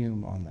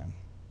perfume on them.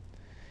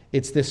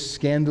 It's this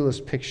scandalous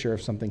picture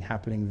of something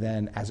happening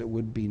then as it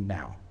would be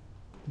now,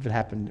 if it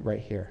happened right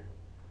here.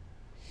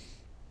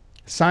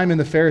 Simon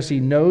the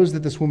Pharisee knows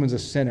that this woman's a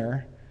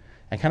sinner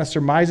and kind of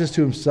surmises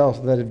to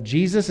himself that if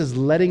Jesus is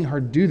letting her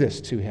do this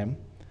to him,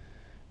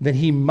 then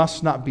he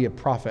must not be a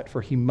prophet, for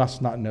he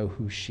must not know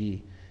who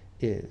she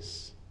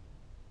is.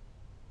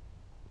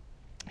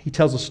 He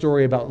tells a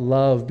story about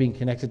love being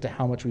connected to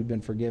how much we've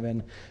been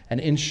forgiven. And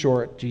in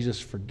short, Jesus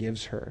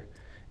forgives her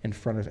in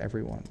front of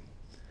everyone.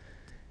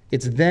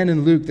 It's then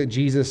in Luke that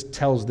Jesus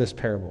tells this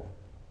parable.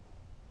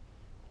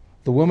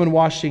 The woman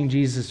washing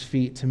Jesus'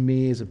 feet, to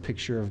me, is a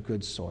picture of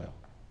good soil.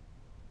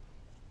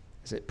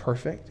 Is it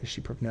perfect? Is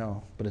she perfect?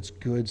 No, but it's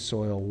good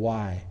soil.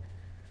 Why?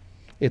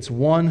 It's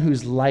one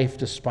whose life,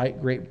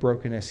 despite great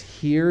brokenness,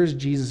 hears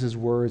Jesus'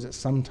 words at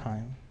some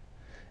time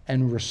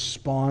and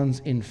responds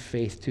in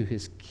faith to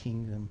his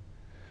kingdom.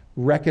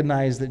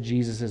 Recognize that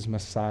Jesus is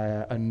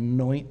Messiah,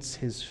 anoints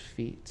his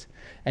feet,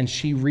 and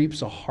she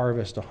reaps a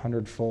harvest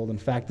 100-fold. In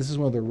fact, this is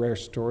one of the rare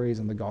stories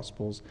in the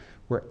Gospels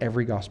where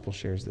every Gospel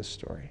shares this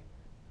story.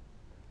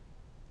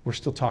 We're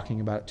still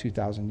talking about it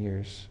 2,000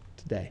 years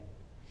today.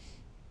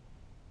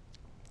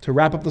 To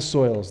wrap up the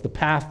soils, the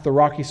path, the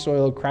rocky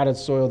soil, crowded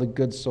soil, the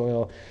good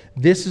soil.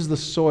 This is the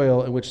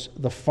soil in which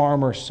the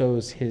farmer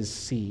sows his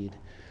seed.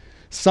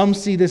 Some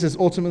see this as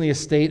ultimately a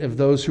state of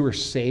those who are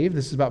saved.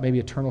 This is about maybe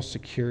eternal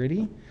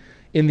security.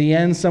 In the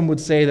end, some would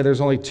say that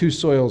there's only two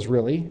soils,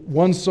 really.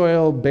 One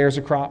soil bears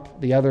a crop,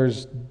 the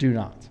others do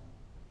not.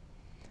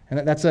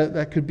 And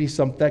that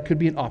could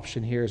be an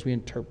option here as we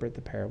interpret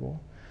the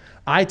parable.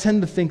 I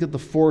tend to think that the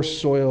four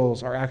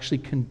soils are actually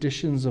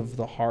conditions of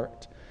the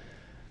heart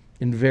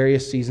in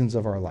various seasons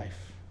of our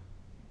life.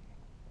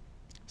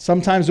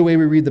 Sometimes the way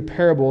we read the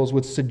parables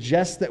would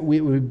suggest that we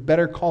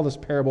better call this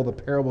parable the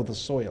parable of the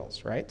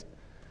soils, right?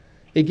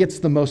 It gets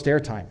the most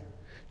airtime.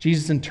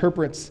 Jesus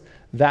interprets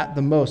that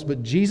the most,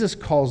 but Jesus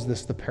calls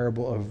this the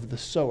parable of the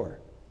sower.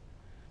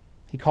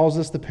 He calls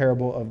this the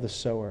parable of the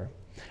sower.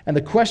 And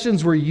the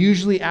questions we're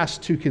usually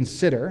asked to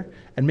consider,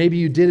 and maybe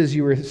you did as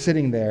you were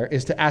sitting there,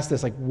 is to ask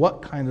this, like,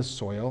 what kind of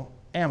soil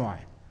am I?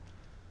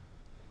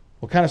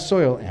 What kind of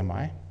soil am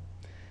I?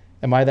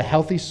 Am I the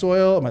healthy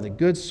soil? Am I the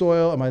good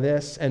soil? Am I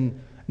this? And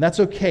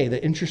that's okay.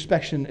 The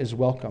introspection is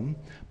welcome.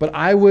 But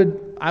I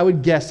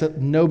would guess that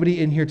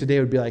nobody in here today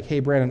would be like, hey,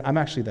 Brandon, I'm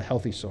actually the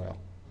healthy soil.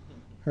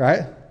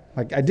 Right?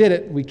 Like, I did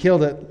it. We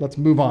killed it. Let's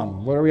move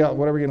on. What are we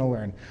going to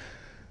learn?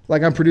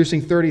 Like, I'm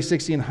producing 30,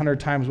 60, and 100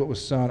 times what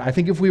was sown. I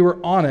think if we were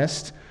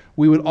honest,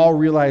 we would all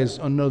realize,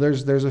 oh, no,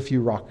 there's a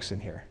few rocks in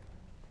here.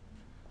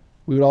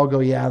 We would all go,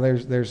 yeah,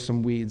 there's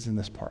some weeds in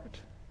this part.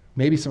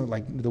 Maybe some,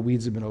 like, the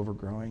weeds have been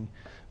overgrowing.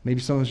 Maybe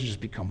some of us have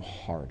just become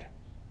hard.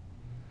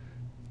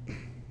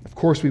 Of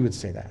course we would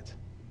say that.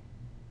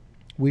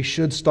 We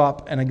should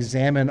stop and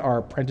examine our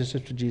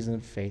apprenticeship to Jesus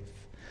in faith.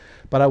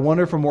 But I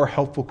wonder if a more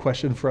helpful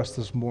question for us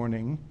this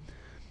morning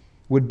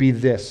would be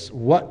this.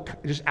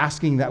 Just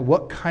asking that,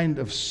 what kind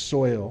of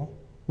soil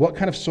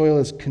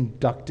is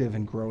conductive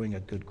in growing a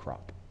good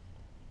crop?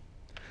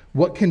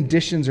 What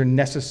conditions are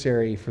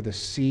necessary for the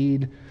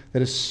seed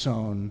that is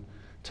sown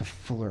to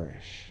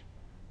flourish?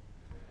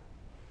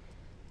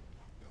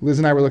 Liz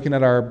and I were looking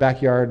at our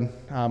backyard.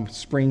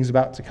 Spring's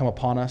about to come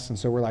upon us, and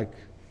so we're like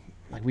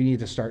we need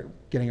to start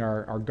getting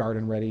our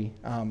garden ready.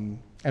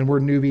 And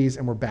we're newbies,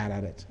 and we're bad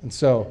at it. And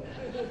so,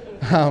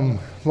 a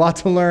lot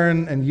to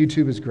learn, and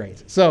YouTube is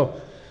great. So,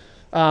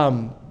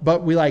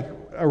 but we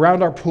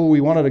around our pool,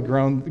 we wanted to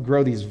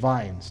grow these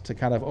vines to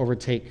kind of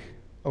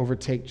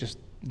overtake just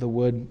the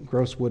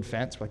gross wood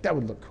fence. We're like, that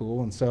would look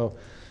cool. And so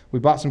we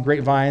bought some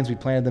great vines. We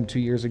planted them 2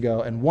 years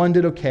ago, and one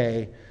did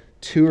okay.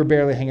 2 are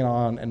barely hanging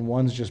on, and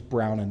one's just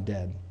brown and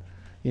dead,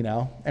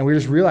 And we're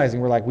just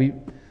realizing, we're like,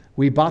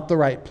 we bought the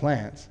right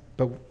plants,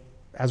 but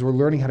as we're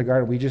learning how to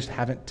garden, we just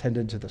haven't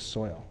tended to the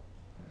soil.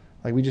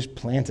 Like, we just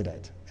planted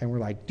it, and we're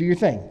like, do your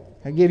thing.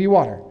 I gave you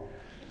water.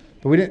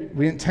 But we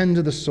didn't tend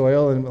to the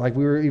soil, and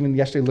we were even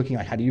yesterday looking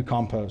like, how do you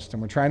compost?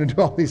 And we're trying to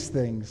do all these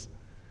things.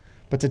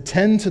 But to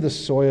tend to the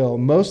soil,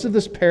 most of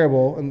this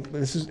parable, and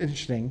this is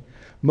interesting,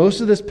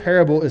 most of this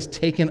parable is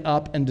taken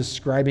up and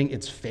describing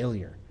its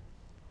failure.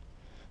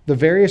 The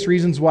various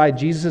reasons why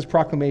Jesus'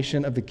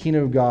 proclamation of the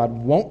kingdom of God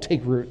won't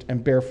take root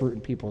and bear fruit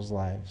in people's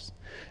lives.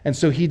 And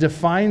so he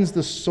defines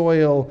the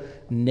soil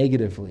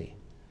negatively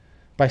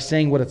by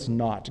saying what it's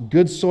not.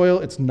 Good soil,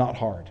 it's not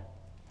hard.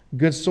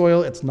 Good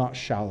soil, it's not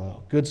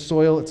shallow. Good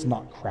soil, it's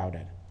not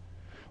crowded.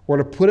 Or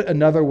to put it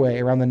another way,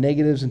 around the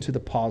negatives and to the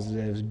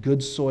positives,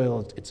 good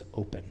soil, it's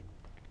open.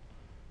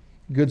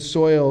 Good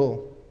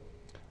soil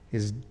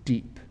is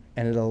deep,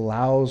 and it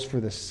allows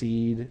for the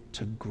seed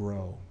to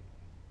grow.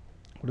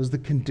 What is the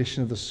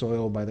condition of the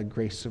soil by the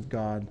grace of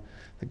God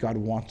that God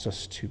wants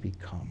us to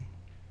become?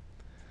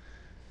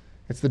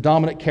 It's the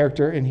dominant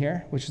character in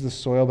here, which is the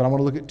soil, but I want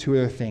to look at 2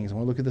 other things. I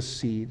want to look at the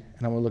seed,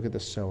 and I want to look at the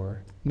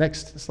sower.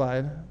 Next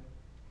slide.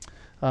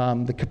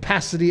 The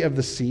capacity of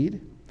the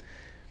seed.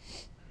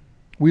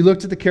 We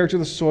looked at the character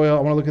of the soil. I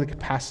want to look at the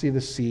capacity of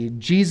the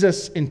seed.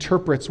 Jesus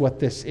interprets what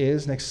this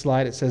is. Next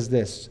slide, it says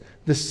this.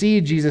 The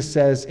seed, Jesus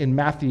says in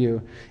Matthew,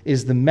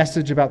 is the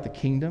message about the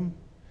kingdom.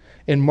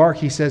 In Mark,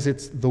 he says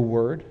it's the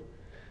word.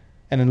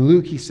 And in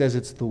Luke, he says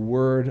it's the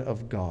word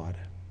of God.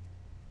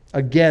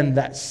 Again,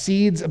 that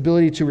seed's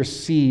ability to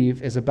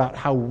receive is about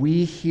how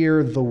we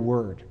hear the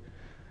word,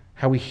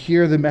 how we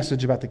hear the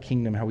message about the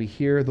kingdom, how we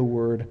hear the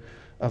word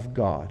of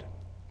God.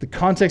 The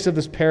context of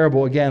this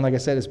parable, again, like I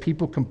said, is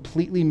people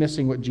completely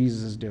missing what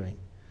Jesus is doing.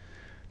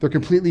 They're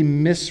completely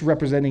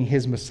misrepresenting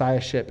his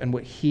messiahship and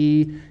what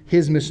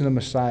his mission of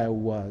Messiah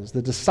was.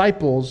 The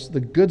disciples,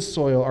 the good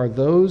soil, are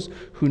those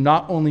who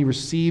not only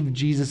receive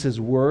Jesus'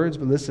 words,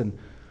 but listen,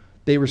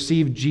 they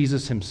receive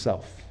Jesus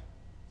himself.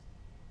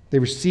 They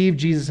receive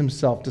Jesus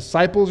himself.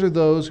 Disciples are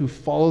those who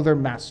follow their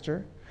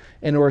master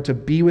in order to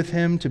be with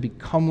him, to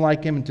become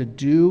like him, and to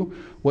do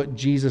what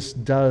Jesus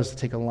does, to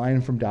take a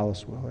line from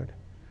Dallas Willard.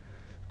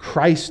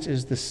 Christ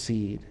is the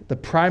seed. The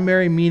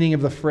primary meaning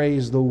of the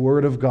phrase, the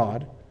word of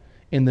God,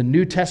 in the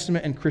New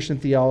Testament and Christian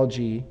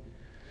theology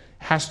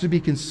has to be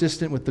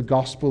consistent with the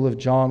Gospel of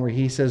John, where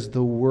he says,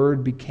 the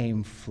Word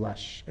became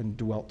flesh and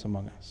dwelt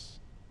among us.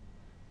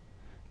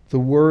 The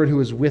Word who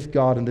was with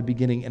God in the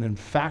beginning and in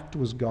fact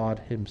was God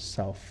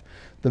himself.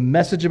 The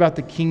message about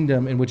the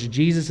kingdom in which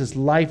Jesus'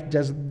 life,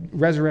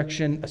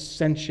 resurrection,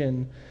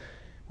 ascension,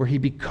 where he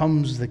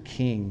becomes the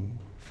king.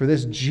 For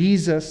this,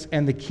 Jesus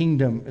and the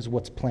kingdom is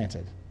what's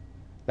planted.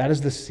 That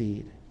is the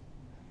seed.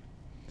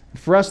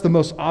 For us, the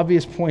most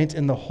obvious point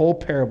in the whole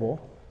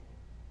parable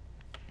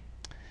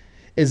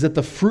is that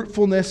the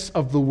fruitfulness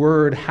of the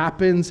word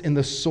happens in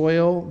the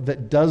soil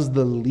that does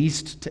the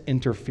least to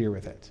interfere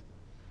with it.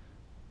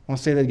 I want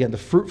to say that again. The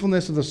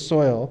fruitfulness of the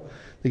soil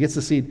that gets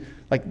the seed,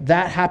 like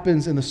that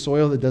happens in the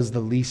soil that does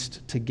the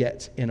least to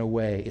get in a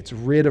way. It's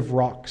rid of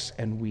rocks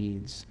and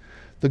weeds.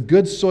 The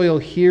good soil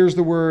hears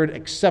the word,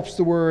 accepts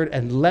the word,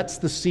 and lets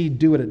the seed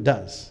do what it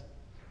does,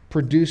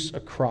 produce a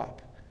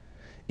crop.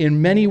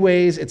 In many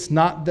ways, it's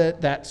not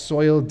that that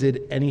soil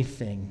did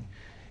anything.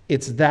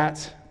 It's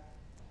that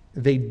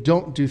they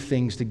don't do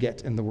things to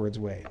get in the word's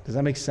way. Does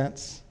that make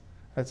sense?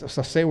 So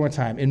I'll say it one more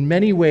time. In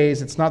many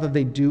ways, it's not that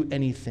they do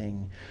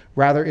anything.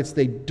 Rather, it's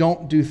they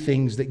don't do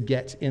things that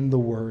get in the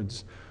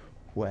word's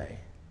way.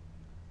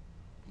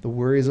 The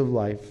worries of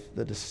life,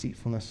 the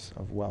deceitfulness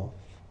of wealth,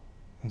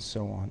 and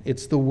so on.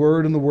 It's the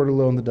word and the word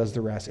alone that does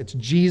the rest. It's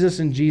Jesus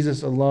and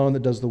Jesus alone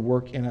that does the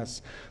work in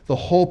us. The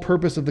whole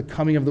purpose of the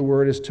coming of the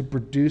word is to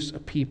produce a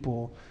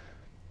people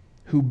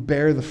who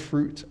bear the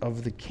fruit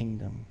of the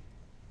kingdom.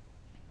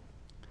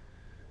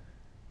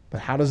 But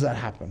how does that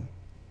happen?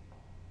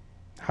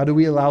 How do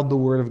we allow the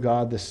word of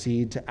God, the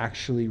seed, to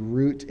actually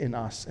root in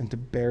us and to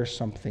bear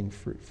something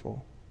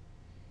fruitful?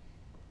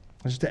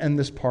 Just to end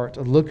this part,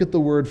 a look at the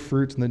word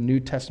fruit in the New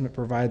Testament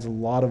provides a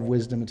lot of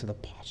wisdom into the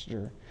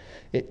posture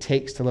it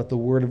takes to let the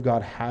word of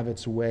God have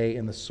its way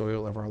in the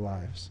soil of our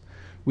lives.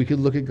 We could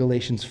look at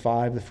Galatians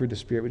 5, the fruit of the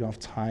Spirit. We don't have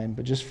time,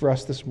 but just for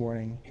us this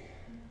morning,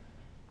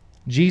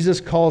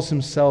 Jesus calls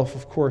himself,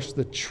 of course,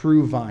 the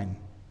true vine.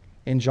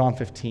 In John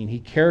 15, he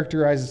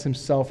characterizes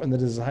himself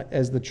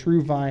as the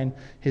true vine,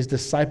 his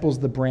disciples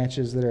the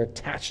branches that are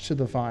attached to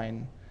the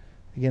vine.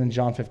 Again in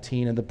John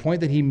 15, and the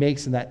point that he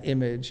makes in that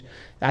image,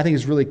 I think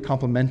is really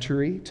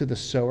complementary to the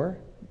sower,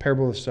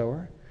 parable of the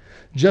sower.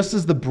 Just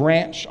as the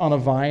branch on a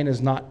vine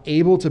is not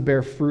able to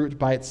bear fruit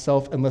by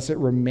itself unless it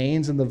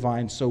remains in the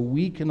vine, so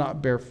we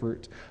cannot bear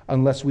fruit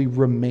unless we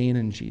remain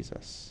in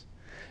Jesus.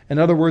 In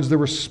other words, the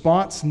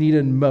response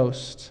needed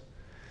most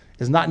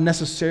is not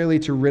necessarily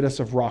to rid us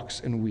of rocks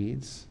and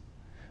weeds,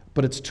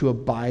 but it's to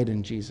abide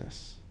in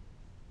Jesus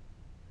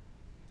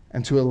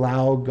and to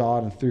allow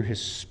God and through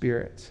his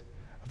Spirit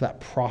of that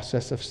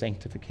process of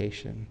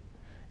sanctification.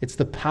 It's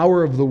the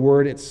power of the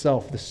word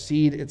itself, the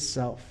seed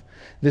itself.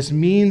 This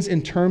means,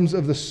 in terms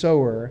of the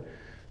sower,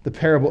 the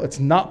parable, it's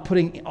not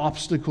putting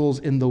obstacles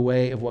in the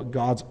way of what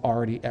God's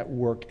already at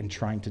work and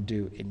trying to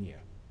do in you.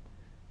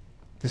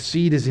 The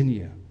seed is in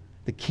you.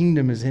 The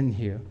kingdom is in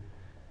you.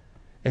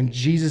 And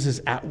Jesus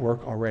is at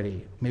work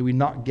already. May we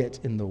not get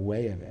in the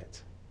way of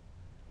it.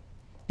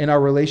 In our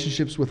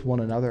relationships with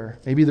one another,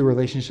 maybe the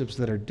relationships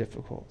that are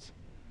difficult,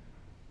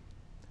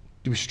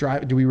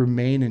 do we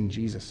remain in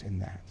Jesus in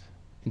that?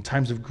 In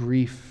times of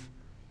grief,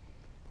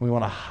 when we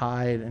want to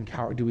hide and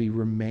cower, do we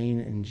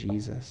remain in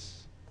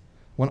Jesus?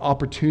 When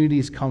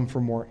opportunities come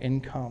for more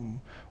income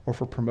or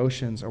for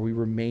promotions, are we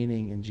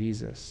remaining in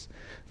Jesus?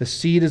 The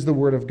seed is the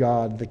word of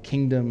God, the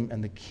kingdom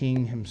and the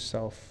king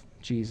himself,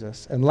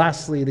 Jesus. And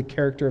lastly, the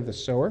character of the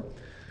sower.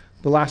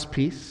 The last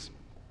piece.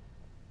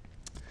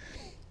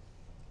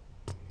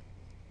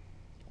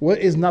 What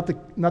is not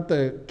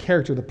the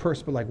character of the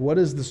person, but like, what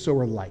is the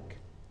sower like?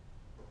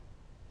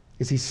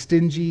 Is he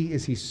stingy?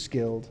 Is he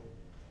skilled?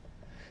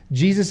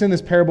 Jesus in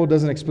this parable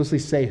doesn't explicitly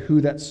say who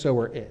that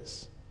sower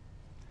is.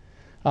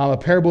 A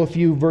parable, a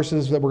few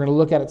verses that we're going to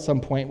look at some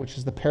point, which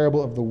is the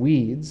parable of the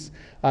weeds.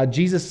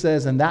 Jesus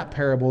says in that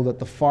parable that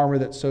the farmer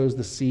that sows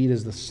the seed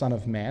is the Son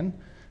of Man.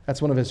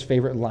 That's one of his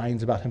favorite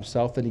lines about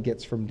himself that he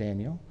gets from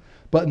Daniel.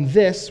 But in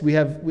this,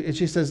 it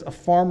just says, a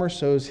farmer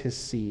sows his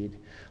seed.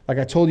 Like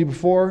I told you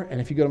before,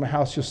 and if you go to my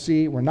house, you'll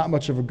see we're not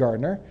much of a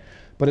gardener.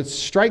 But it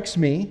strikes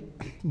me,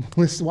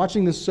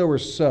 watching this sower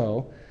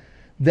sow,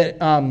 that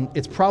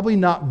it's probably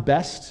not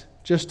best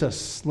just to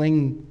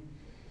sling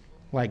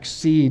like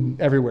seed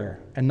everywhere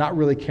and not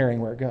really caring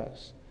where it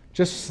goes.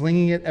 Just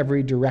slinging it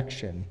every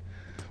direction.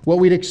 What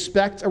we'd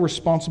expect a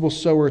responsible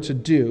sower to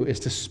do is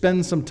to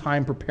spend some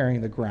time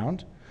preparing the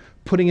ground,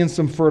 putting in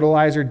some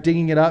fertilizer,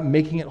 digging it up,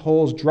 making it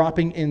holes,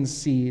 dropping in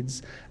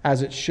seeds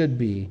as it should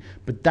be.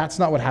 But that's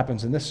not what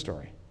happens in this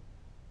story.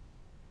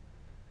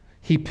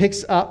 He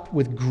picks up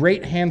with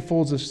great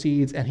handfuls of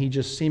seeds and he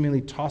just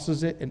seemingly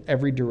tosses it in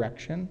every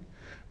direction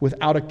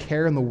without a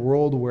care in the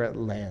world where it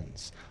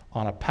lands.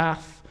 On a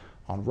path,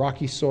 on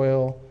rocky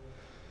soil,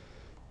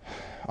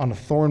 on a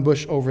thorn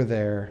bush over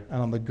there, and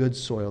on the good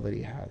soil that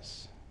he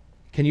has.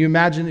 Can you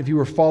imagine if you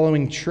were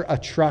following a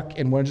truck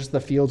in one of just the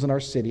fields in our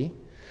city,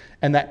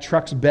 and that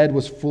truck's bed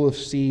was full of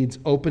seeds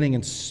opening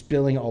and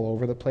spilling all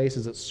over the place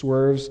as it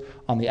swerves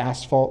on the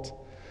asphalt,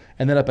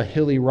 and then up a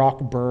hilly rock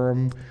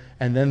berm,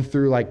 and then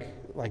through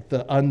like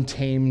the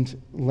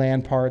untamed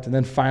land part, and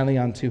then finally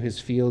onto his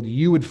field?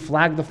 You would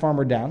flag the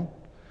farmer down.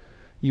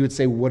 you would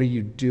say, what are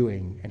you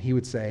doing? And he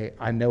would say,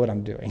 I know what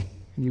I'm doing.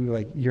 And you would be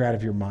like, you're out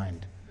of your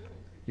mind.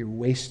 You're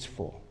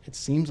wasteful. It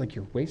seems like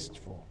you're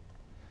wasteful.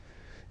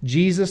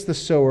 Jesus, the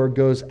sower,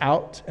 goes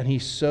out and he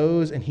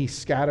sows and he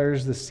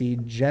scatters the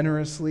seed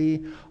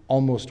generously,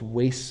 almost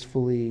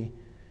wastefully,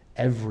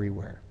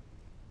 everywhere.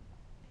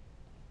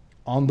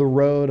 On the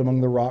road,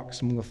 among the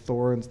rocks, among the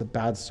thorns, the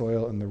bad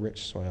soil, and the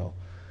rich soil.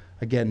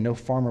 Again, no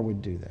farmer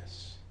would do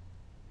this.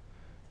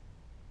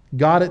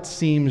 God, it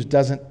seems,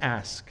 doesn't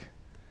ask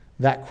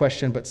that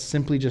question, but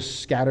simply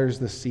just scatters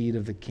the seed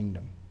of the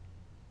kingdom.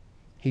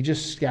 He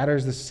just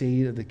scatters the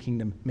seed of the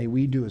kingdom. May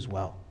we do as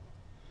well.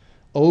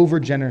 Over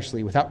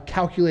generously, without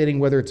calculating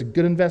whether it's a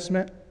good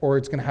investment or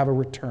it's going to have a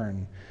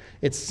return.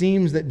 It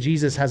seems that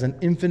Jesus has an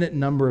infinite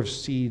number of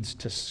seeds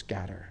to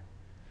scatter.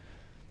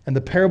 And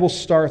the parable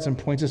starts and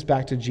points us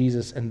back to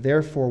Jesus, and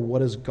therefore,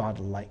 what is God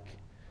like?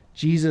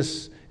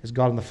 Jesus is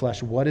God in the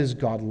flesh. What is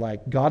God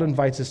like? God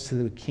invites us to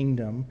the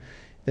kingdom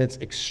that's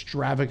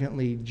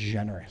extravagantly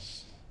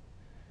generous.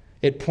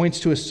 It points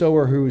to a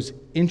sower who's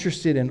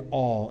interested in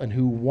all and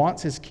who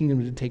wants his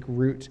kingdom to take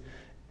root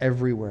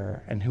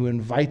everywhere and who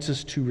invites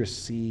us to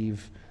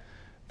receive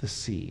the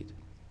seed.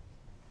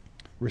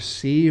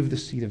 Receive the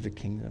seed of the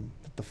kingdom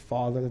that the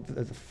Father,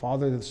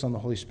 the Son, the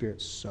Holy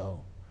Spirit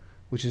sow,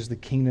 which is the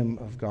kingdom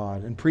of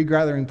God. In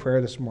pre-gathering prayer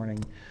this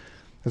morning,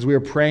 as we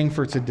were praying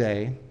for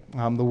today,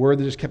 the word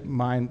that just kept in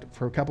mind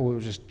for a couple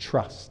was just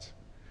trust.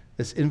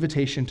 This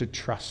invitation to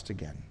trust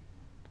again.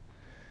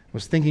 I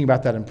was thinking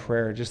about that in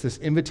prayer, just this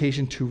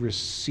invitation to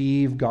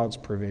receive God's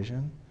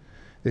provision,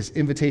 this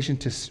invitation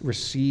to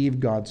receive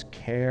God's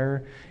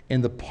care in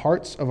the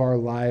parts of our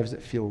lives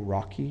that feel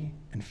rocky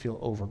and feel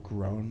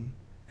overgrown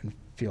and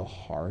feel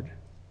hard,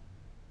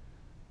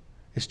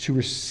 is to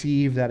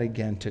receive that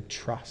again, to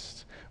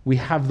trust. We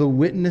have the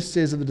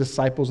witnesses of the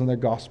disciples in their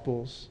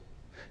gospels.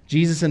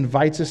 Jesus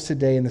invites us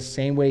today in the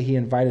same way he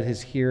invited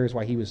his hearers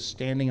while he was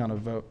standing on a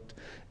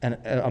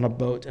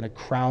boat and a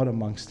crowd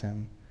amongst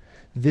him.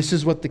 This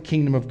is what the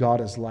kingdom of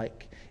God is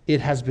like.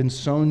 It has been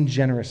sown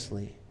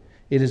generously.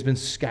 It has been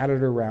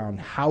scattered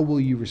around. How will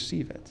you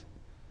receive it?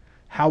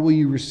 How will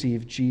you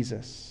receive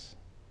Jesus?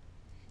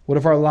 What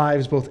if our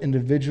lives, both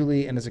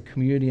individually and as a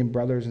community and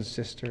brothers and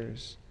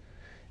sisters,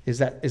 is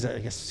like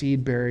a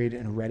seed buried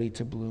and ready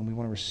to bloom? We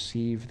want to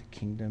receive the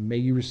kingdom. May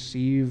you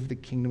receive the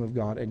kingdom of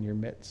God in your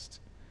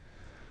midst,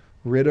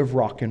 rid of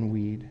rock and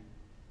weed,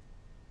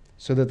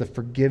 so that the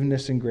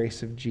forgiveness and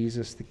grace of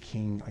Jesus the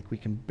King, like we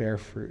can bear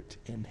fruit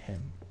in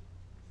him.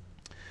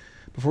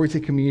 Before we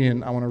take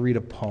communion, I want to read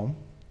a poem.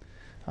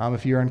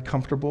 If you're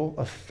uncomfortable,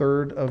 a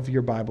third of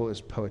your Bible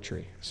is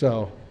poetry.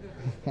 So,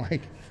 you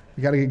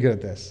got to get good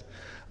at this.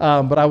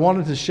 But I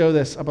wanted to show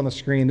this up on the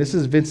screen. This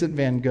is Vincent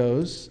van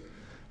Gogh's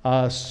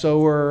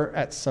Sower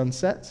at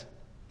Sunset,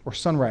 or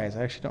Sunrise.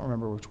 I actually don't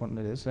remember which one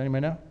it is. Does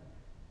anybody know?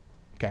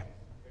 Okay.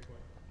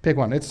 Pick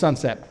one. It's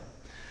sunset.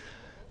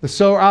 The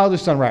sower, I'll do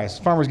sunrise.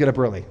 Farmers get up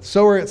early.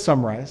 Sower at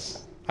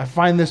sunrise. I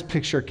find this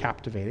picture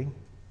captivating.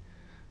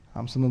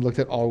 Something I looked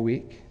at all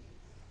week.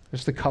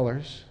 There's the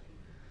colors.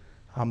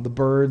 The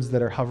birds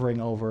that are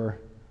hovering over.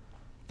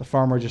 The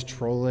farmer just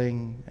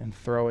trolling and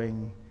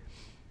throwing.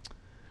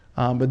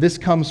 But this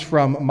comes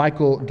from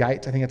Michael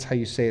Geit. I think that's how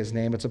you say his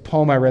name. It's a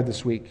poem I read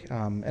this week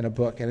in a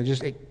book, and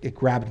it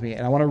grabbed me.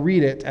 And I want to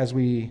read it as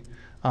we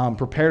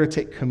prepare to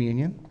take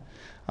communion.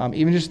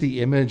 Even just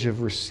the image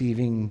of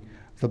receiving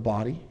the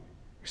body,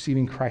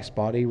 receiving Christ's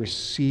body,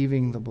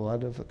 receiving the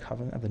blood of the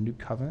covenant, of the new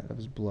covenant of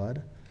his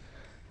blood,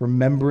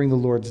 remembering the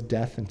Lord's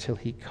death until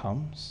he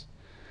comes,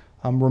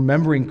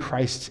 remembering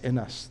Christ in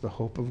us, the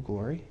hope of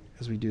glory,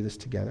 as we do this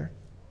together.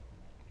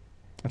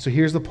 And so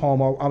here's the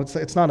poem. I would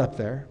say it's not up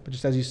there, but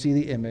just as you see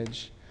the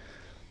image,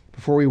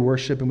 before we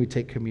worship and we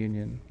take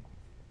communion,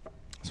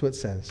 that's what it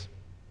says.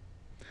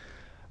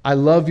 I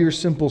love your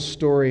simple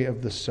story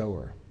of the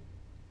sower,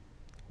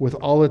 with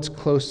all its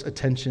close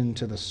attention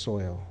to the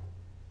soil,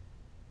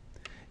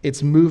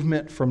 its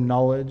movement from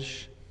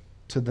knowledge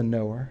to the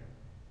knower.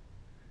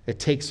 It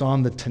takes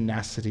on the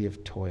tenacity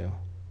of toil.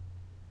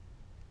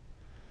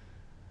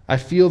 I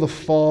feel the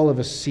fall of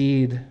a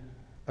seed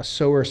a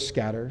sower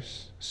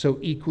scatters, so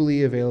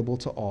equally available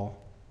to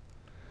all.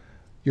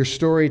 Your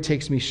story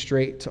takes me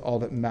straight to all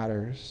that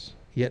matters,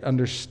 yet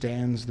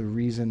understands the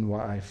reason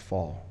why I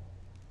fall.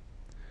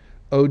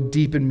 Oh,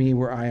 deepen me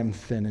where I am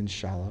thin and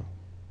shallow.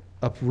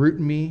 Uproot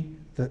me,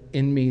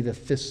 in me the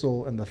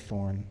thistle and the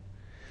thorn.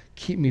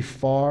 Keep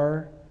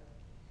far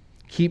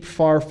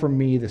from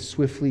me the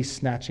swiftly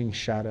snatching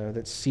shadow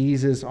that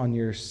seizes on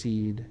your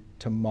seed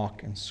to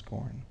mock and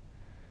scorn.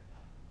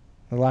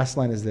 The last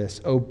line is this: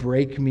 oh,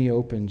 break me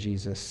open,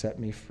 Jesus, set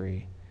me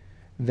free.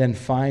 Then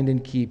find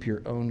and keep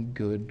your own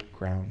good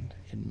ground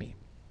in me.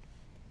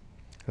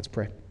 Let's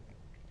pray.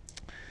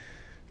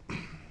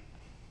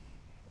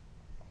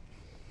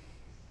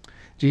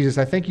 Jesus,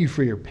 I thank you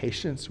for your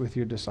patience with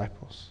your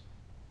disciples,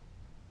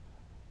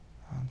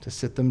 to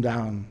sit them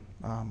down,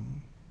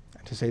 and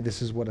to say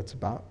this is what it's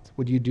about.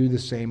 Would you do the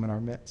same in our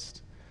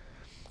midst?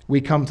 We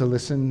come to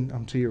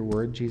listen to your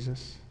word,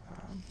 Jesus.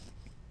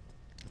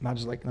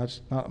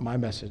 not my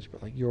message,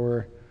 but like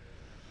your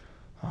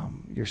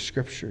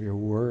scripture, your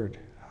word,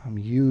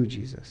 you,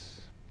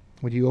 Jesus.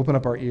 Would you open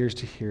up our ears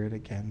to hear it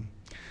again?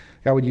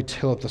 God, would you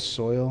till up the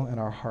soil in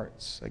our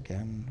hearts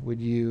again? Would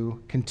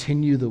you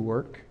continue the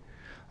work?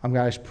 God,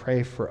 I just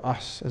pray for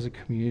us as a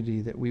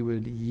community that we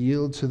would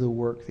yield to the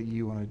work that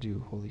you want to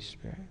do, Holy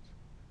Spirit.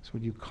 So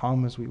would you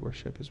come as we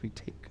worship, as we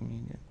take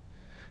communion?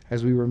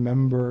 As we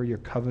remember your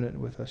covenant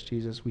with us,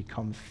 Jesus, we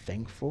come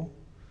thankful.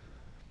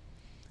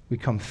 We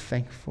come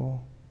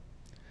thankful.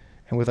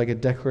 And with like a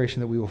declaration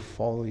that we will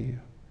follow you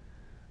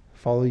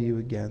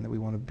again, that we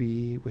want to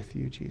be with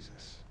you,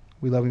 Jesus.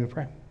 We love you and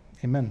pray.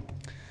 Amen.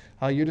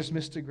 You're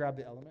dismissed to grab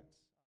the elements.